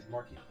 Yeah. It was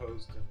Marky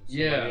Post and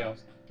Yeah. somebody else.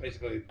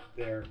 Basically,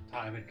 their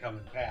time had come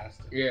and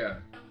passed. And Yeah.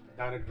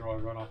 Dinah Girl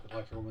had run off with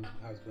Electra Woman's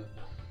husband.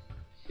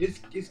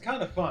 It's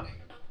kind of funny.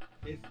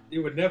 It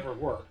would never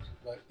work,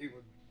 but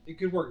it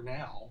could work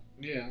now.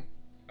 Yeah.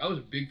 I was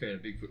a big fan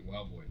of Bigfoot and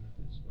Wild Boy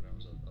when I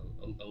was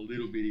a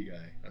little bitty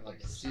guy. I Like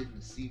Sid and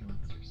the Sea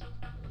Monsters.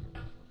 That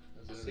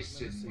was another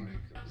Sid and Mike.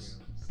 That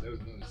was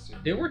another Sid.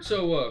 They weren't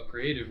so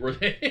creative, were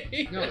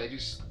they? No, they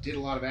just did a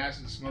lot of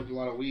acid and smoked a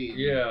lot of weed.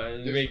 Yeah,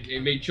 and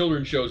it made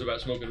children's shows about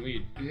smoking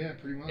weed. Yeah,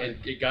 pretty much. And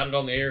it got it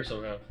on the air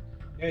somehow.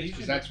 Yeah, you Because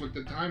should. that's what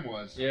the time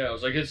was. Yeah, it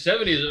was like in the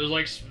 70s. It was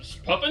like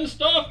puffing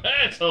stuff.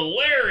 That's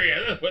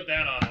hilarious. Put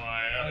that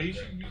online. You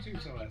should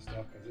YouTube some of that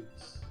stuff because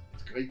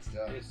It's great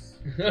stuff. it's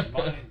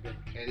mind-bending.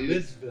 And it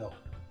is. Lidsville.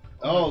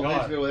 Oh, my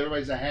God. Lidsville,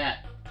 everybody's a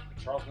hat.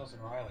 Charles Nelson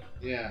Riley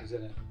Yeah. is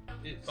in it.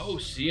 It's Oh,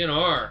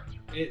 CNR.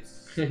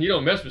 it's You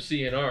don't mess with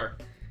CNR.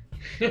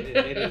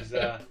 it is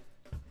yeah.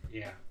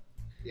 Yeah,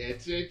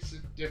 it's a He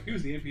different.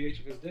 was the MPH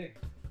of his day.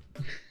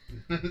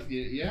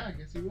 Yeah, I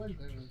guess he was.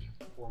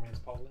 Poor man's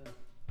Paul Lynde.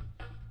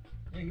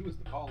 Yeah, he was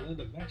the Paul Lynde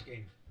of Match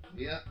Game.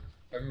 Yeah.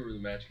 I remember the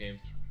match game.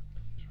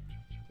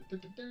 No,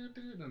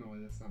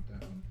 that's not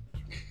that one.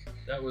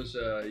 That was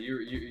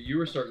you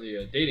were starting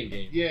the dating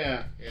game.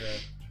 Yeah. Yeah.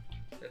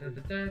 Something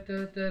like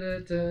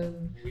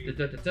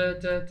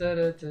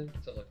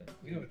that.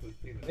 You know what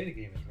the dating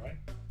game is, right?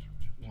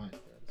 What?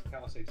 It's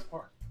Palisades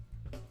Park,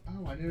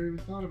 Oh, I never even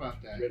thought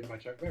about that. written by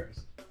Chuck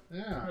Barris,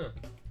 Yeah. Huh.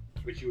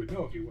 which you would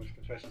know if you watched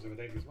Confessions of a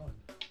Dangerous Mind.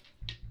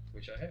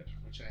 Which I have.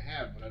 Which I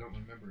have, but I don't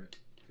remember it.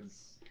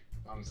 Because,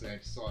 honestly, I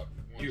saw it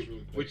once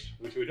really quick.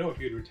 Which you would know if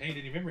you had retained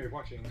any memory of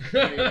watching.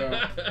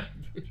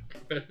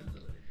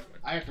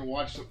 I have to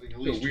watch something at It's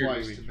a least weird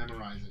twice movie. to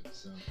memorize it,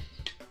 so.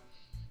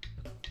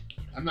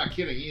 I'm not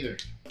kidding either.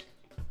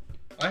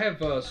 I have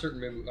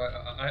certain.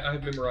 I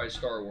have memorized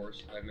Star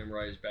Wars. I've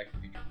memorized Back to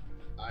the Future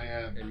I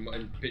have.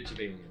 and bits of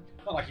Alien.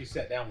 Not like you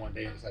sat down one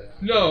day and decided.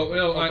 No,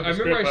 I the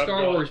script memorized up,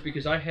 Star go Wars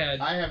because I had.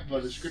 I have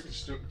the script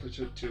to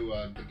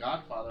The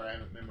Godfather I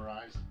haven't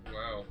memorized.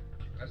 Wow,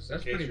 that's In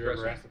case pretty you're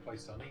ever impressive. asked to play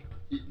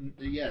Sonny,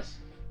 Yes.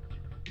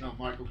 No,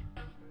 Michael.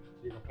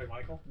 you're gonna play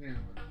Michael. Yeah.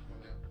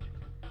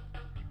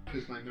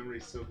 Because my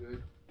memory's so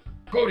good.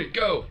 Quote it,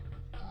 go.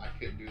 I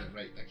couldn't do that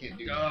right. I can't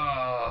do that.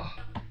 Ah,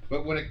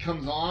 But when it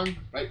comes on,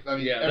 right? I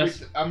mean, Yeah,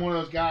 I'm one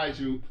of those guys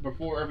who,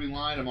 before every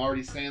line, I'm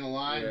already saying the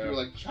line. Yeah. You're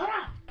like, shut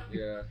up!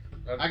 yeah.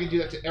 I can do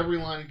that to every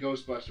line in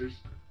Ghostbusters.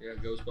 Yeah,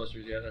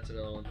 Ghostbusters. Yeah, that's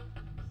another one.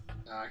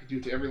 I can do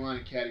it to every line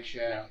in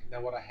Caddyshack.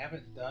 Now, what I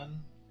haven't done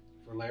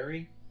for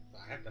Larry,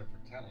 I have done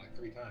for Talon like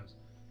 3 times.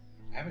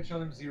 I haven't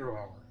shown him 0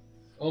 Hour.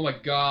 Oh my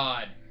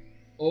god.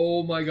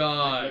 Oh my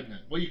god.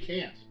 Well, you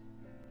can't.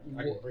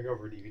 I can bring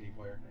over a DVD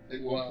player.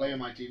 It won't Wow. play on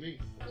my TV.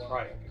 That's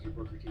right, because you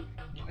broke your TV.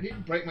 I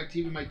didn't break my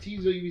TV. My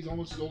TV's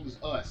almost as old as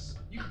us.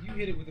 You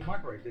hit it with the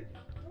microwave, didn't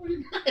you?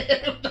 No, I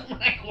didn't have the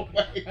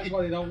microwave. That's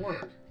why they don't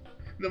work.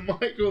 The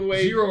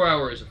microwave. 0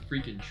 Hour is a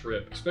freaking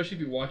trip, especially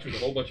if you watch with a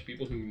whole bunch of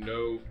people who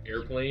know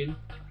Airplane.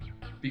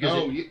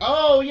 Because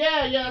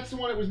Yeah, that's the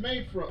one it was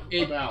made from.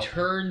 it about.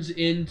 turns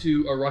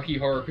into a Rocky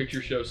Horror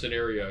Picture Show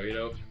scenario, you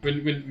know?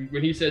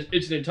 When he says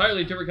it's an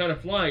entirely different kind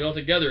of flying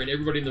altogether, and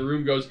everybody in the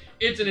room goes,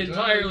 it's an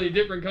entirely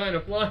different kind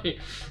of flying.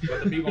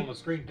 But the people on the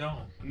screen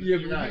don't. Yeah,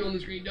 but the Right. people on the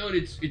screen don't.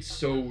 It's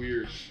so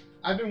weird.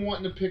 I've been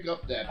wanting to pick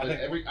up that, I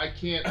but think- I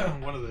can't.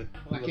 one of the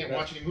I can't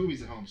watch any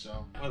movies at home,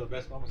 so. One of the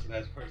best moments of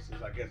that is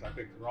I guess I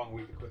picked the wrong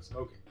week to quit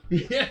smoking.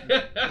 Yeah.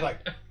 I was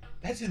like,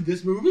 that's in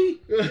this movie?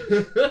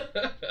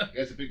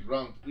 That's a big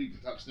wrong week to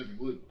stop sniffing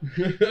glue.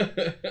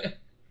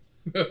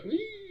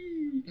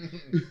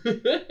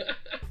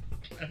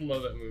 I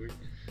love that movie.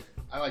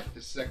 I like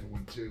the second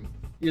one too.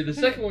 Yeah, the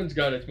second one's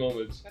got its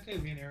moments. I tell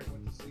you, me and Eric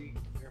went to see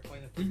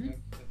Airplane at the Mhm.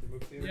 at the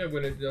movie theater. Yeah,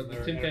 when the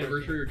Their 10th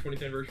anniversary or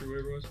 20th anniversary,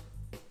 whatever it was.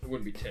 It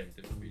wouldn't be 10th.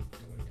 It would be 20th.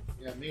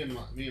 Yeah, me and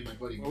my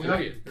buddy. Well, we Oh,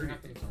 hopped yeah, in- we 30th.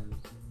 hopped in a TARDIS.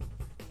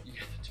 You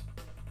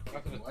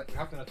got the We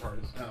hopped in a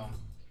TARDIS. Oh.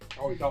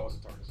 All we thought was a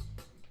TARDIS.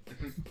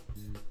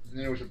 And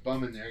then there was a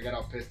bum in there. I got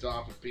all pissed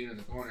off with being in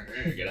the corner.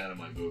 Hey, get out of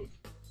my booth.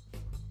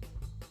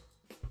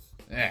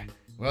 Yeah,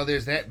 well,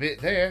 there's that bit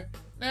there.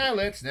 Now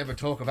let's never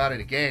talk about it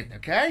again,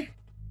 okay?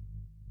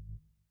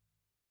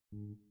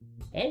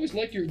 I always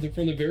liked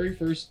from the very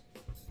first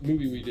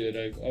movie we did.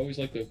 I always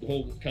liked the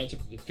whole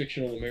concept of the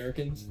fictional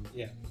Americans.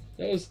 Yeah.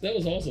 That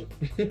was awesome.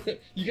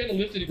 You kind of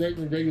lifted it right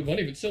from Regular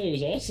Bunny, but still, it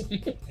was awesome.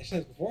 I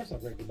said it before, it's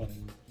not Regular Bunny.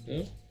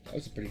 No? That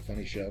was a pretty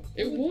funny show.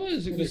 It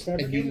was. It was.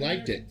 And you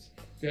liked it.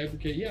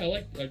 Fabricate. Yeah, I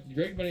liked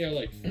Regular Bunny. I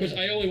liked because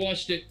I only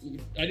watched it.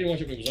 I didn't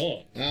watch it when it was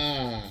on.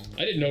 Ah.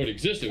 I didn't know it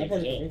existed I when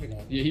brought it it was for on. movie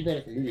night. Yeah, he brought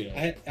it for movie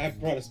night. I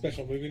brought a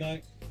special movie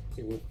night.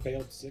 It was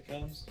failed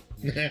sitcoms.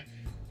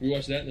 We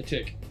watched that and The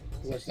Tick.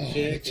 We watched The Oh,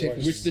 Tick. The Tick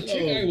was Which the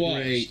Tick I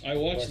watched. great. I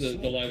watched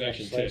the live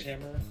action Tick.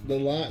 Sledgehammer. The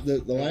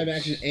live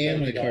action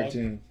and the Family Dog.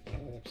 cartoon.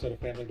 An episode of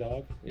Family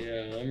Dog. Yeah,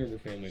 I remember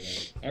Family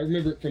Guy. I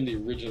remember it from the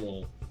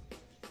original.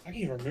 I can't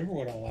even remember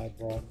what all I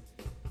brought.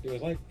 It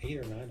was like 8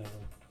 or 9 of them.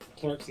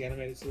 Clerks, the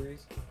animated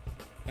series.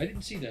 I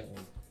didn't see that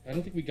one. I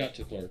don't think we got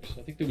to Clerks.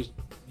 I think there was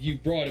you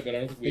brought it, but I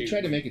don't think we. They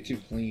tried to make it too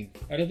clean.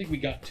 I don't think we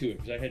got to it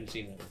because I hadn't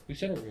seen that one. At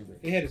least I don't remember it.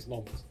 It had its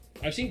moments.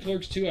 I've seen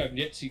Clerks 2. I've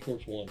yet to see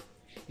Clerks 1.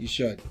 You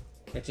should.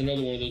 That's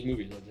another one of those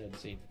movies I hadn't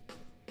seen.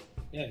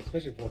 Yeah,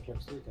 especially before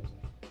Clerks 3 comes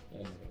out. I'm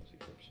not gonna see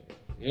Clerks 2.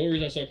 The only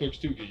reason I saw Clerks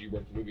 2 because you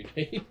brought the movie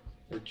name,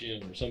 or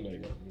Jim, or somebody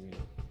brought the movie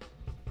name.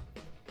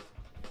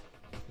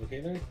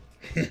 Okay, Larry?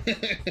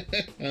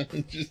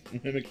 I'm just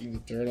mimicking the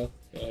turtle.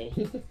 Oh.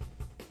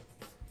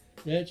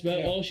 That's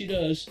about all she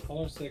does.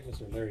 All our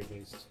segments are Larry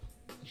based.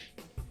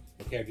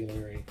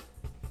 Vocabulary.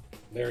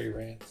 Larry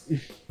rants.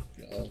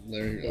 Oh,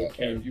 Larry.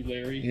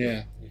 Vocabulary.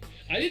 Yeah.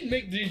 I didn't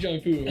make deja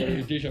vu up.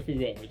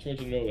 I just want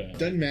you to know that.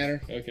 Doesn't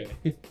matter. Okay.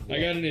 I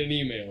got it in an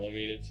email. I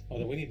mean, it's. Oh,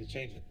 then we need to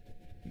change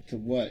it. To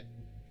what?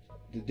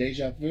 The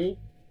deja vu?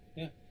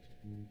 Yeah.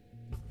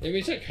 I mean,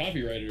 it's not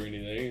copyrighted or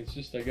anything. It's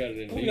just I got it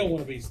in an We email. don't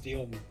want to be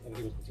stealing other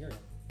people's material.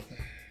 We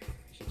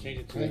should change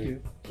it to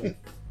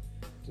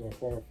to a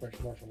form of French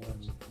martial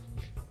arts,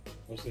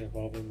 mostly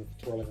involving the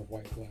twirling of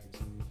white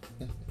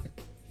flags.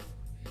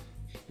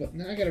 But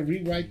now I gotta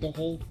rewrite the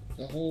whole.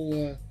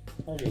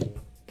 I'll do it.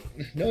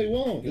 No, he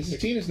won't. This is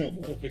Tina's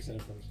notebook. We'll fix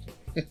it first.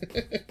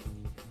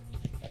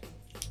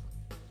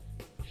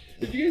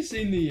 Have you guys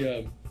seen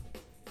the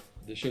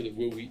show that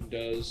Will Wheaton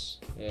does,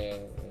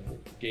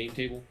 Game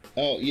Table?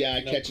 Oh yeah,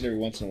 I catch it every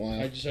once in a while.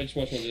 I just watched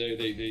one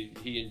today.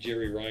 He and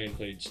Jerry Ryan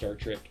played Star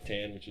Trek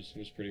 10, which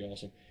was pretty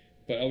awesome.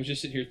 But I was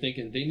just sitting here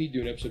thinking they need to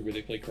do an episode where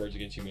they play Cards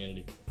Against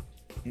Humanity.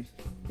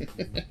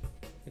 That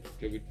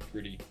would be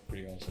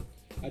pretty awesome.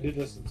 I did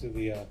listen to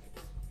the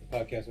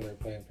podcast where they were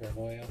playing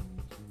Paranoia.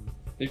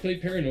 They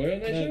played Paranoia on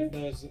that show?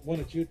 No, it's one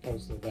that you had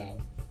posted about.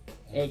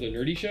 Oh, the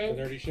Nerdy Show?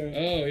 The Nerdy Show?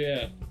 Oh,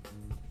 yeah.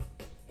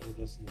 I did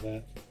listen to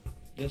that.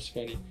 That's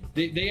funny.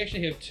 They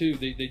actually have two.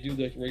 They do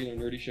like regular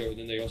Nerdy Show, and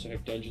then they also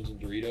have Dungeons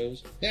and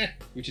Doritos,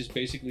 which is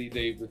basically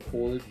they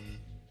record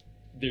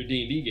their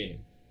D&D game,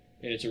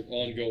 and it's an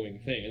ongoing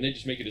thing, and they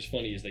just make it as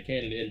funny as they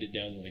can and edit it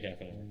down to like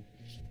half an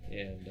hour.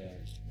 And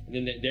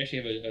then they actually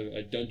have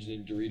a Dungeons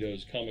and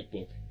Doritos comic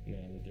book now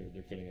that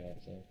they're putting out.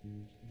 So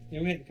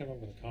yeah, we hadn't come up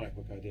with a comic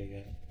book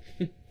idea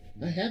yet.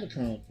 I have a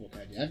comic book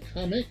idea. I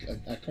have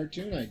a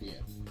cartoon idea.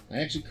 I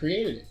actually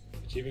created it.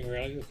 Achieving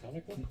Reality with a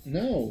comic book?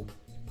 No.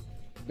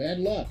 Bad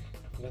luck.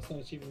 Well, that's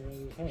not Achieving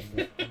Reality with a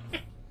comic book.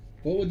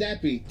 What would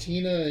that be?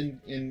 Tina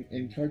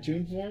in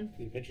cartoon form?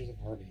 The Adventures of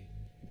Harvey.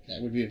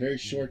 That would be a very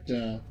short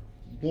book.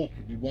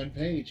 It'd be one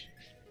page.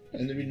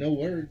 And there'd be no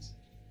words.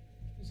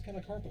 It's kind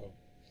of Carpo.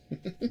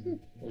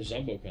 or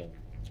ZomboCon.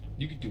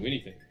 You could do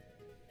anything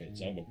at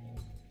ZomboCon.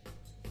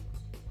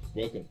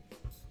 Welcome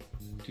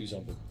to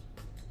ZomboCon.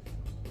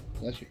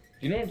 Bless you.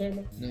 Do you know what I'm talking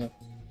about?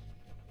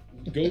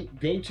 No.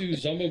 Go to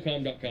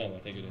zombocom.com, I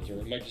think it is, or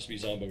it might just be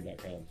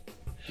zombo.com.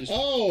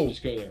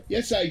 Just go there.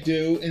 Yes, I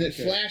do, and it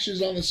Okay.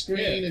 flashes on the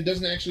screen and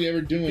doesn't actually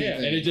ever do anything. Yeah,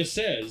 and it just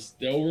says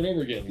over and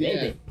over again, Yeah.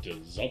 welcome to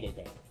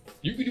ZomboCon.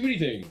 You can do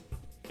anything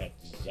at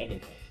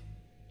ZomboCon.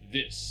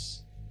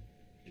 This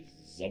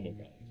is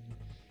ZomboCon.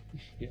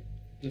 Yeah.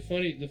 The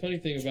funny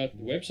thing about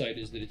the website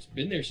is that it's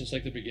been there since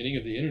like the beginning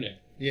of the internet.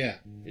 Yeah.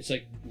 It's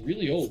like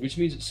really old, which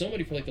means that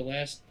somebody for like the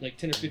last like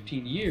 10 or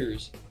 15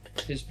 years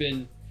has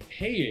been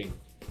paying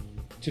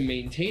to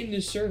maintain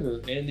this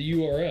server and the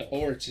URL.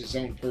 Or it's his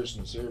own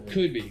personal server.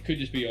 Could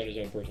just be on his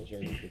own personal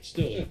server, but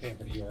still. Still paying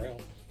for the URL.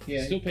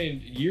 Yeah. Still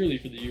paying yearly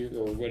for the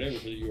or whatever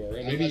for the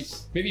URL.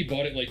 Maybe he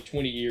bought it like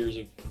 20 years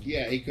of.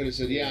 Yeah, he could have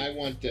said, "Yeah, I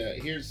want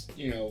here's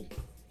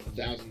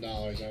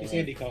 $1,000. It's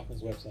Andy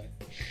Kaufman's website.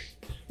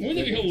 Wouldn't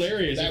that be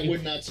hilarious? That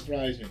would not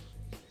surprise me.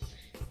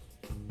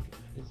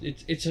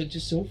 It's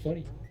just so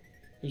funny.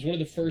 It was one of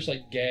the first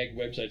like gag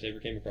websites I ever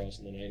came across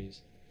in the 90s.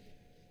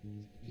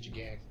 Did you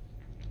gag?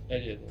 I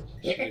did.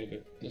 Just a little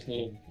bit.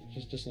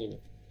 Just a little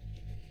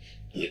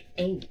bit.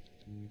 Oh,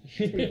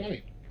 it's pretty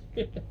funny.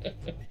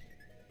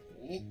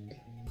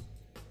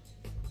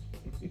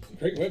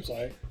 Great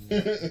website.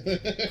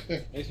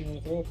 Makes you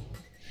want to throw up.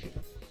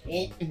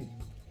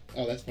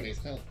 Oh, that's funny as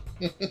hell.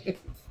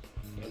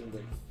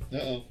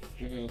 Uh-oh.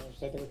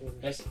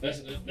 That's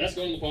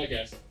going on the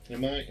podcast.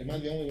 Am I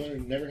the only one who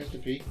never has to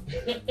pee?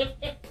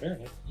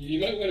 Apparently. You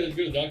might want to go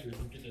to the doctor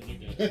and get that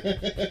looked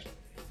at.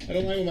 I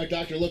don't like when my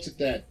doctor looks at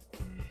that.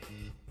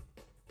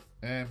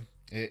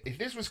 If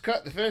this was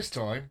cut the first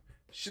time,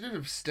 should it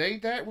have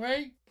stayed that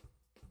way?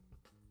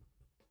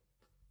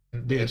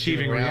 The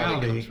Achieving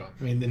Reality. comes from.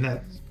 I mean, and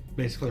that's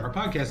basically our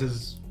podcast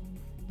is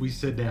we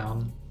sit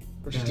down.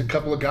 We're just a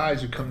couple of guys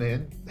who come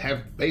in,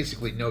 have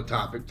basically no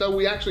topic. So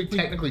we actually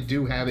technically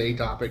do have a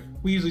topic.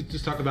 We usually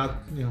just talk about,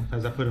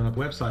 as I put on the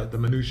website, the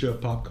minutia of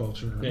pop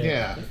culture.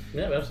 Yeah.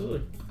 Yeah,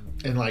 absolutely.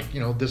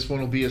 And this one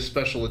will be a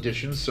special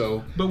edition,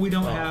 so... But we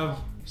don't have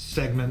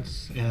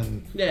segments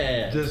and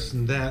this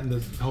and that and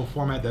this whole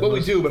format. We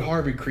do, but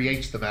Harvey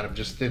creates them out of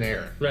just thin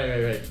air.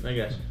 Right. I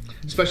guess.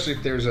 Especially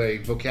if there's a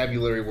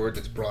vocabulary word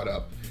that's brought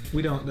up.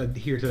 We don't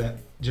adhere to that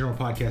general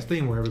podcast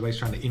thing where everybody's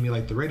trying to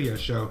emulate the radio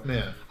show.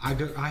 Yeah. I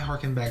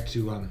harken back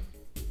to I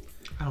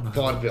don't know.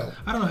 Vaudeville.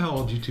 I don't know how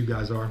old you two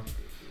guys are,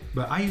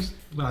 but when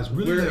I was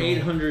really We're little,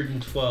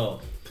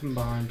 812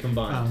 combined.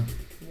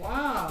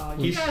 Wow,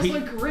 you guys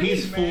look great,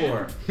 He's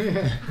man. 4. Do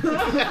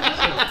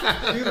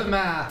the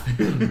math.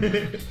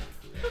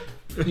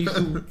 I used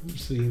to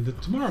see the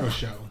Tomorrow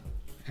Show.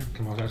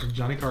 Come on, after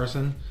Johnny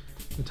Carson,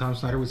 and Tom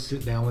Snyder would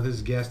sit down with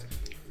his guest,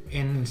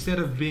 and instead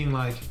of being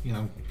like,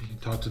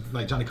 talk to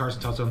like Johnny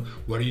Carson talks to him,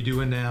 what are you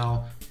doing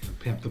now?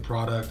 Pimp the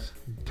product,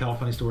 tell a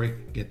funny story,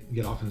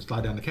 get off and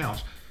slide down the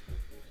couch.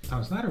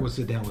 Tom Snyder would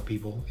sit down with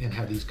people and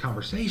have these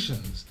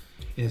conversations.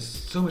 And it's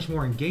so much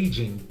more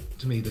engaging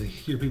to me to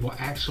hear people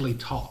actually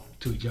talk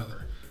to each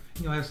other.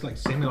 It's like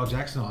Samuel L.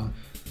 Jackson on,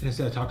 and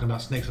instead of talking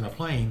about snakes on a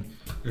plane,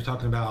 you're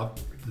talking about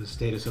the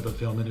status of the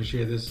film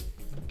industry at this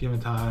given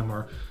time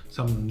or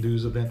some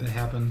news event that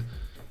happened.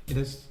 And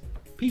it's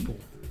people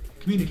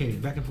communicating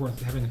back and forth,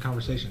 having a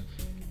conversation.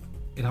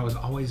 And I was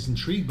always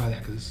intrigued by that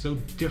because it's so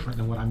different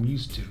than what I'm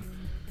used to.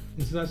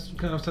 And so that's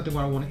kind of something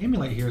what I want to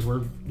emulate here is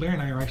where Larry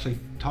and I are actually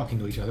talking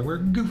to each other. We're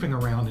goofing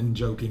around and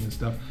joking and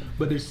stuff,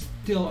 but there's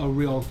still a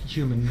real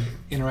human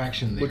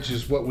interaction there. Which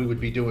is what we would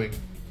be doing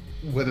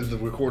whether the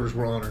recorders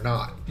were on or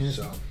not.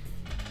 So.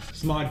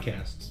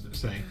 Smodcasts, they're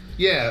saying.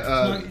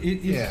 Yeah.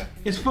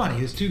 It's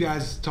funny. It's two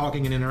guys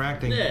talking and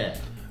interacting. Yeah.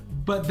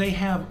 But they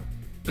have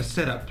a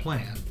setup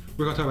plan.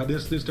 We're going to talk about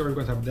this news story. We're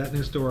going to talk about that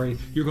news story.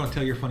 You're going to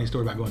tell your funny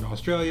story about going to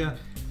Australia,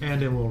 and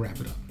then we'll wrap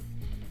it up.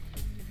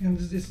 And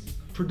it's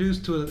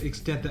produced to an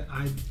extent that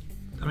I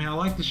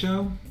like the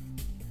show,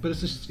 but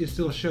it's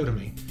still a show to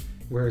me.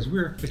 Whereas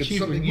we're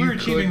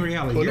achieving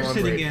reality. You're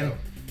sitting in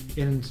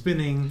and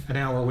spending an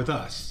hour with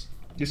us.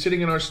 You're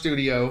sitting in our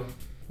studio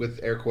with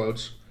air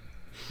quotes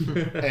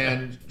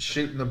and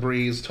shooting the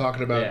breeze,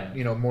 talking about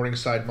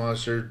Morningside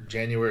Monster,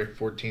 January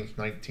 14th,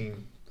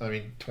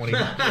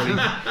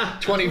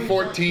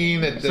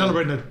 2014 at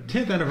celebrating the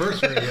 10th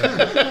anniversary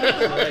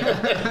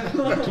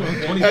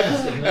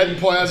at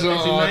Plaza. In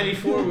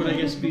 94 would I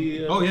guess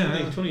be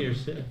 20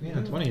 years.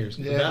 Yeah, 20 years.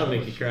 Yeah. That'll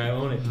make you cry,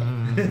 won't it?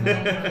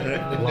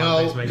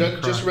 No,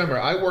 just remember,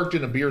 I worked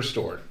in a beer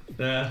store.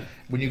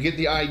 When you get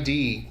the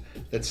ID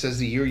that says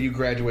the year you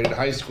graduated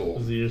high school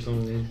is the year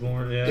someone was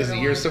born. Is the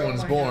year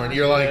someone's born.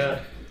 You're like,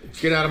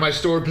 get out of my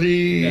store,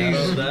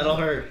 please. That'll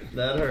hurt.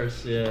 That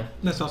hurts, yeah.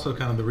 That's also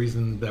kind of the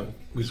reason that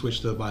we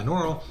switched to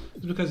binaural,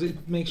 is because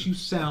it makes you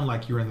sound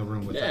like you're in the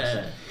room with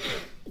us.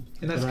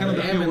 And that's kind of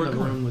the feel we're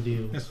going with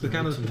you. That's the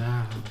kind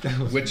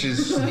of which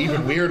is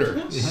even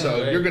weirder.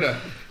 So you're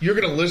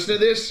gonna listen to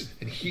this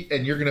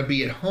and you're gonna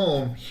be at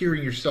home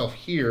hearing yourself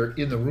here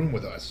in the room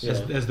with us,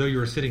 as though you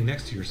were sitting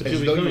next to yourself.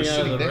 As though you were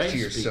sitting next to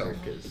yourself.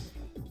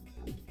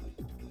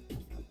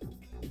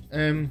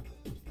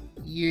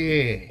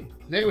 Yeah,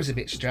 that was a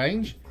bit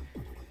strange.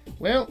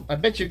 Well, I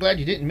bet you're glad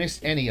you didn't miss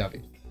any of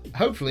it.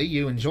 Hopefully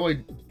you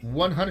enjoyed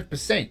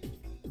 100%,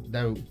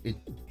 though it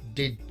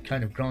did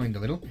kind of grind a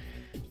little.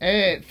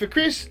 For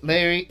Chris,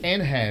 Larry,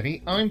 and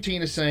Harvey, I'm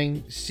Tina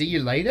saying, see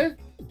you later.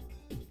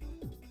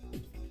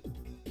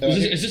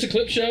 Is this a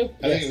clip show?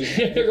 I think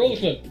it was. Roll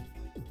the clip.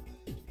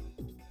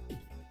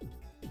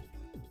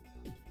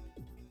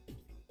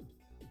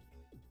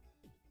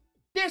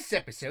 This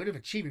episode of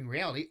Achieving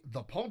Reality,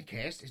 the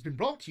podcast, has been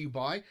brought to you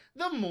by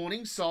the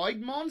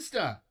Morningside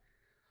Monster.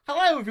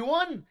 Hello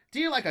everyone! Do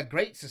you like a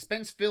great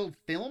suspense-filled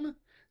film?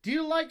 Do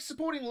you like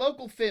supporting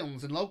local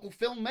films and local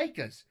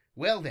filmmakers?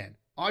 Well then,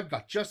 I've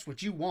got just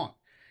what you want.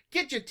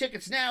 Get your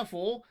tickets now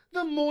for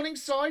The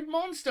Morningside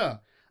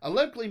Monster, a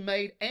locally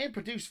made and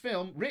produced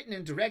film written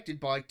and directed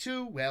by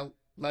two,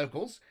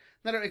 locals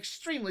that are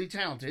extremely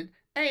talented,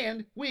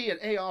 and we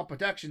at AR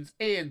Productions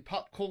and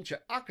Pop Culture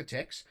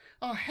Architects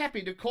are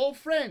happy to call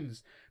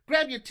friends.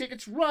 Grab your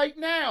tickets right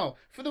now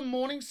for The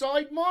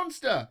Morningside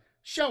Monster,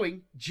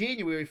 showing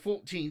January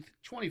 14th,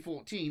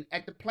 2014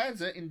 at the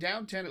Plaza in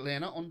downtown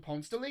Atlanta on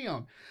Ponce de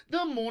Leon.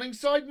 The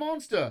Morningside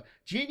Monster,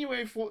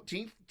 January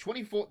 14th,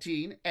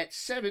 2014 at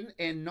 7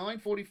 and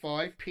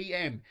 9:45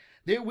 p.m.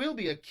 there will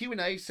be a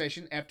Q&A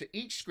session after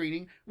each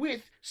screening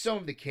with some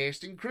of the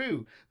cast and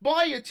crew.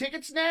 Buy your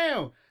tickets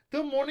now!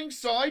 The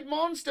Morningside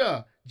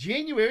Monster,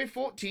 January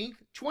 14th,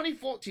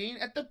 2014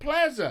 at the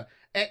Plaza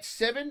at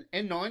 7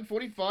 and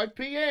 9:45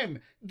 p.m.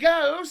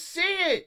 Go see it!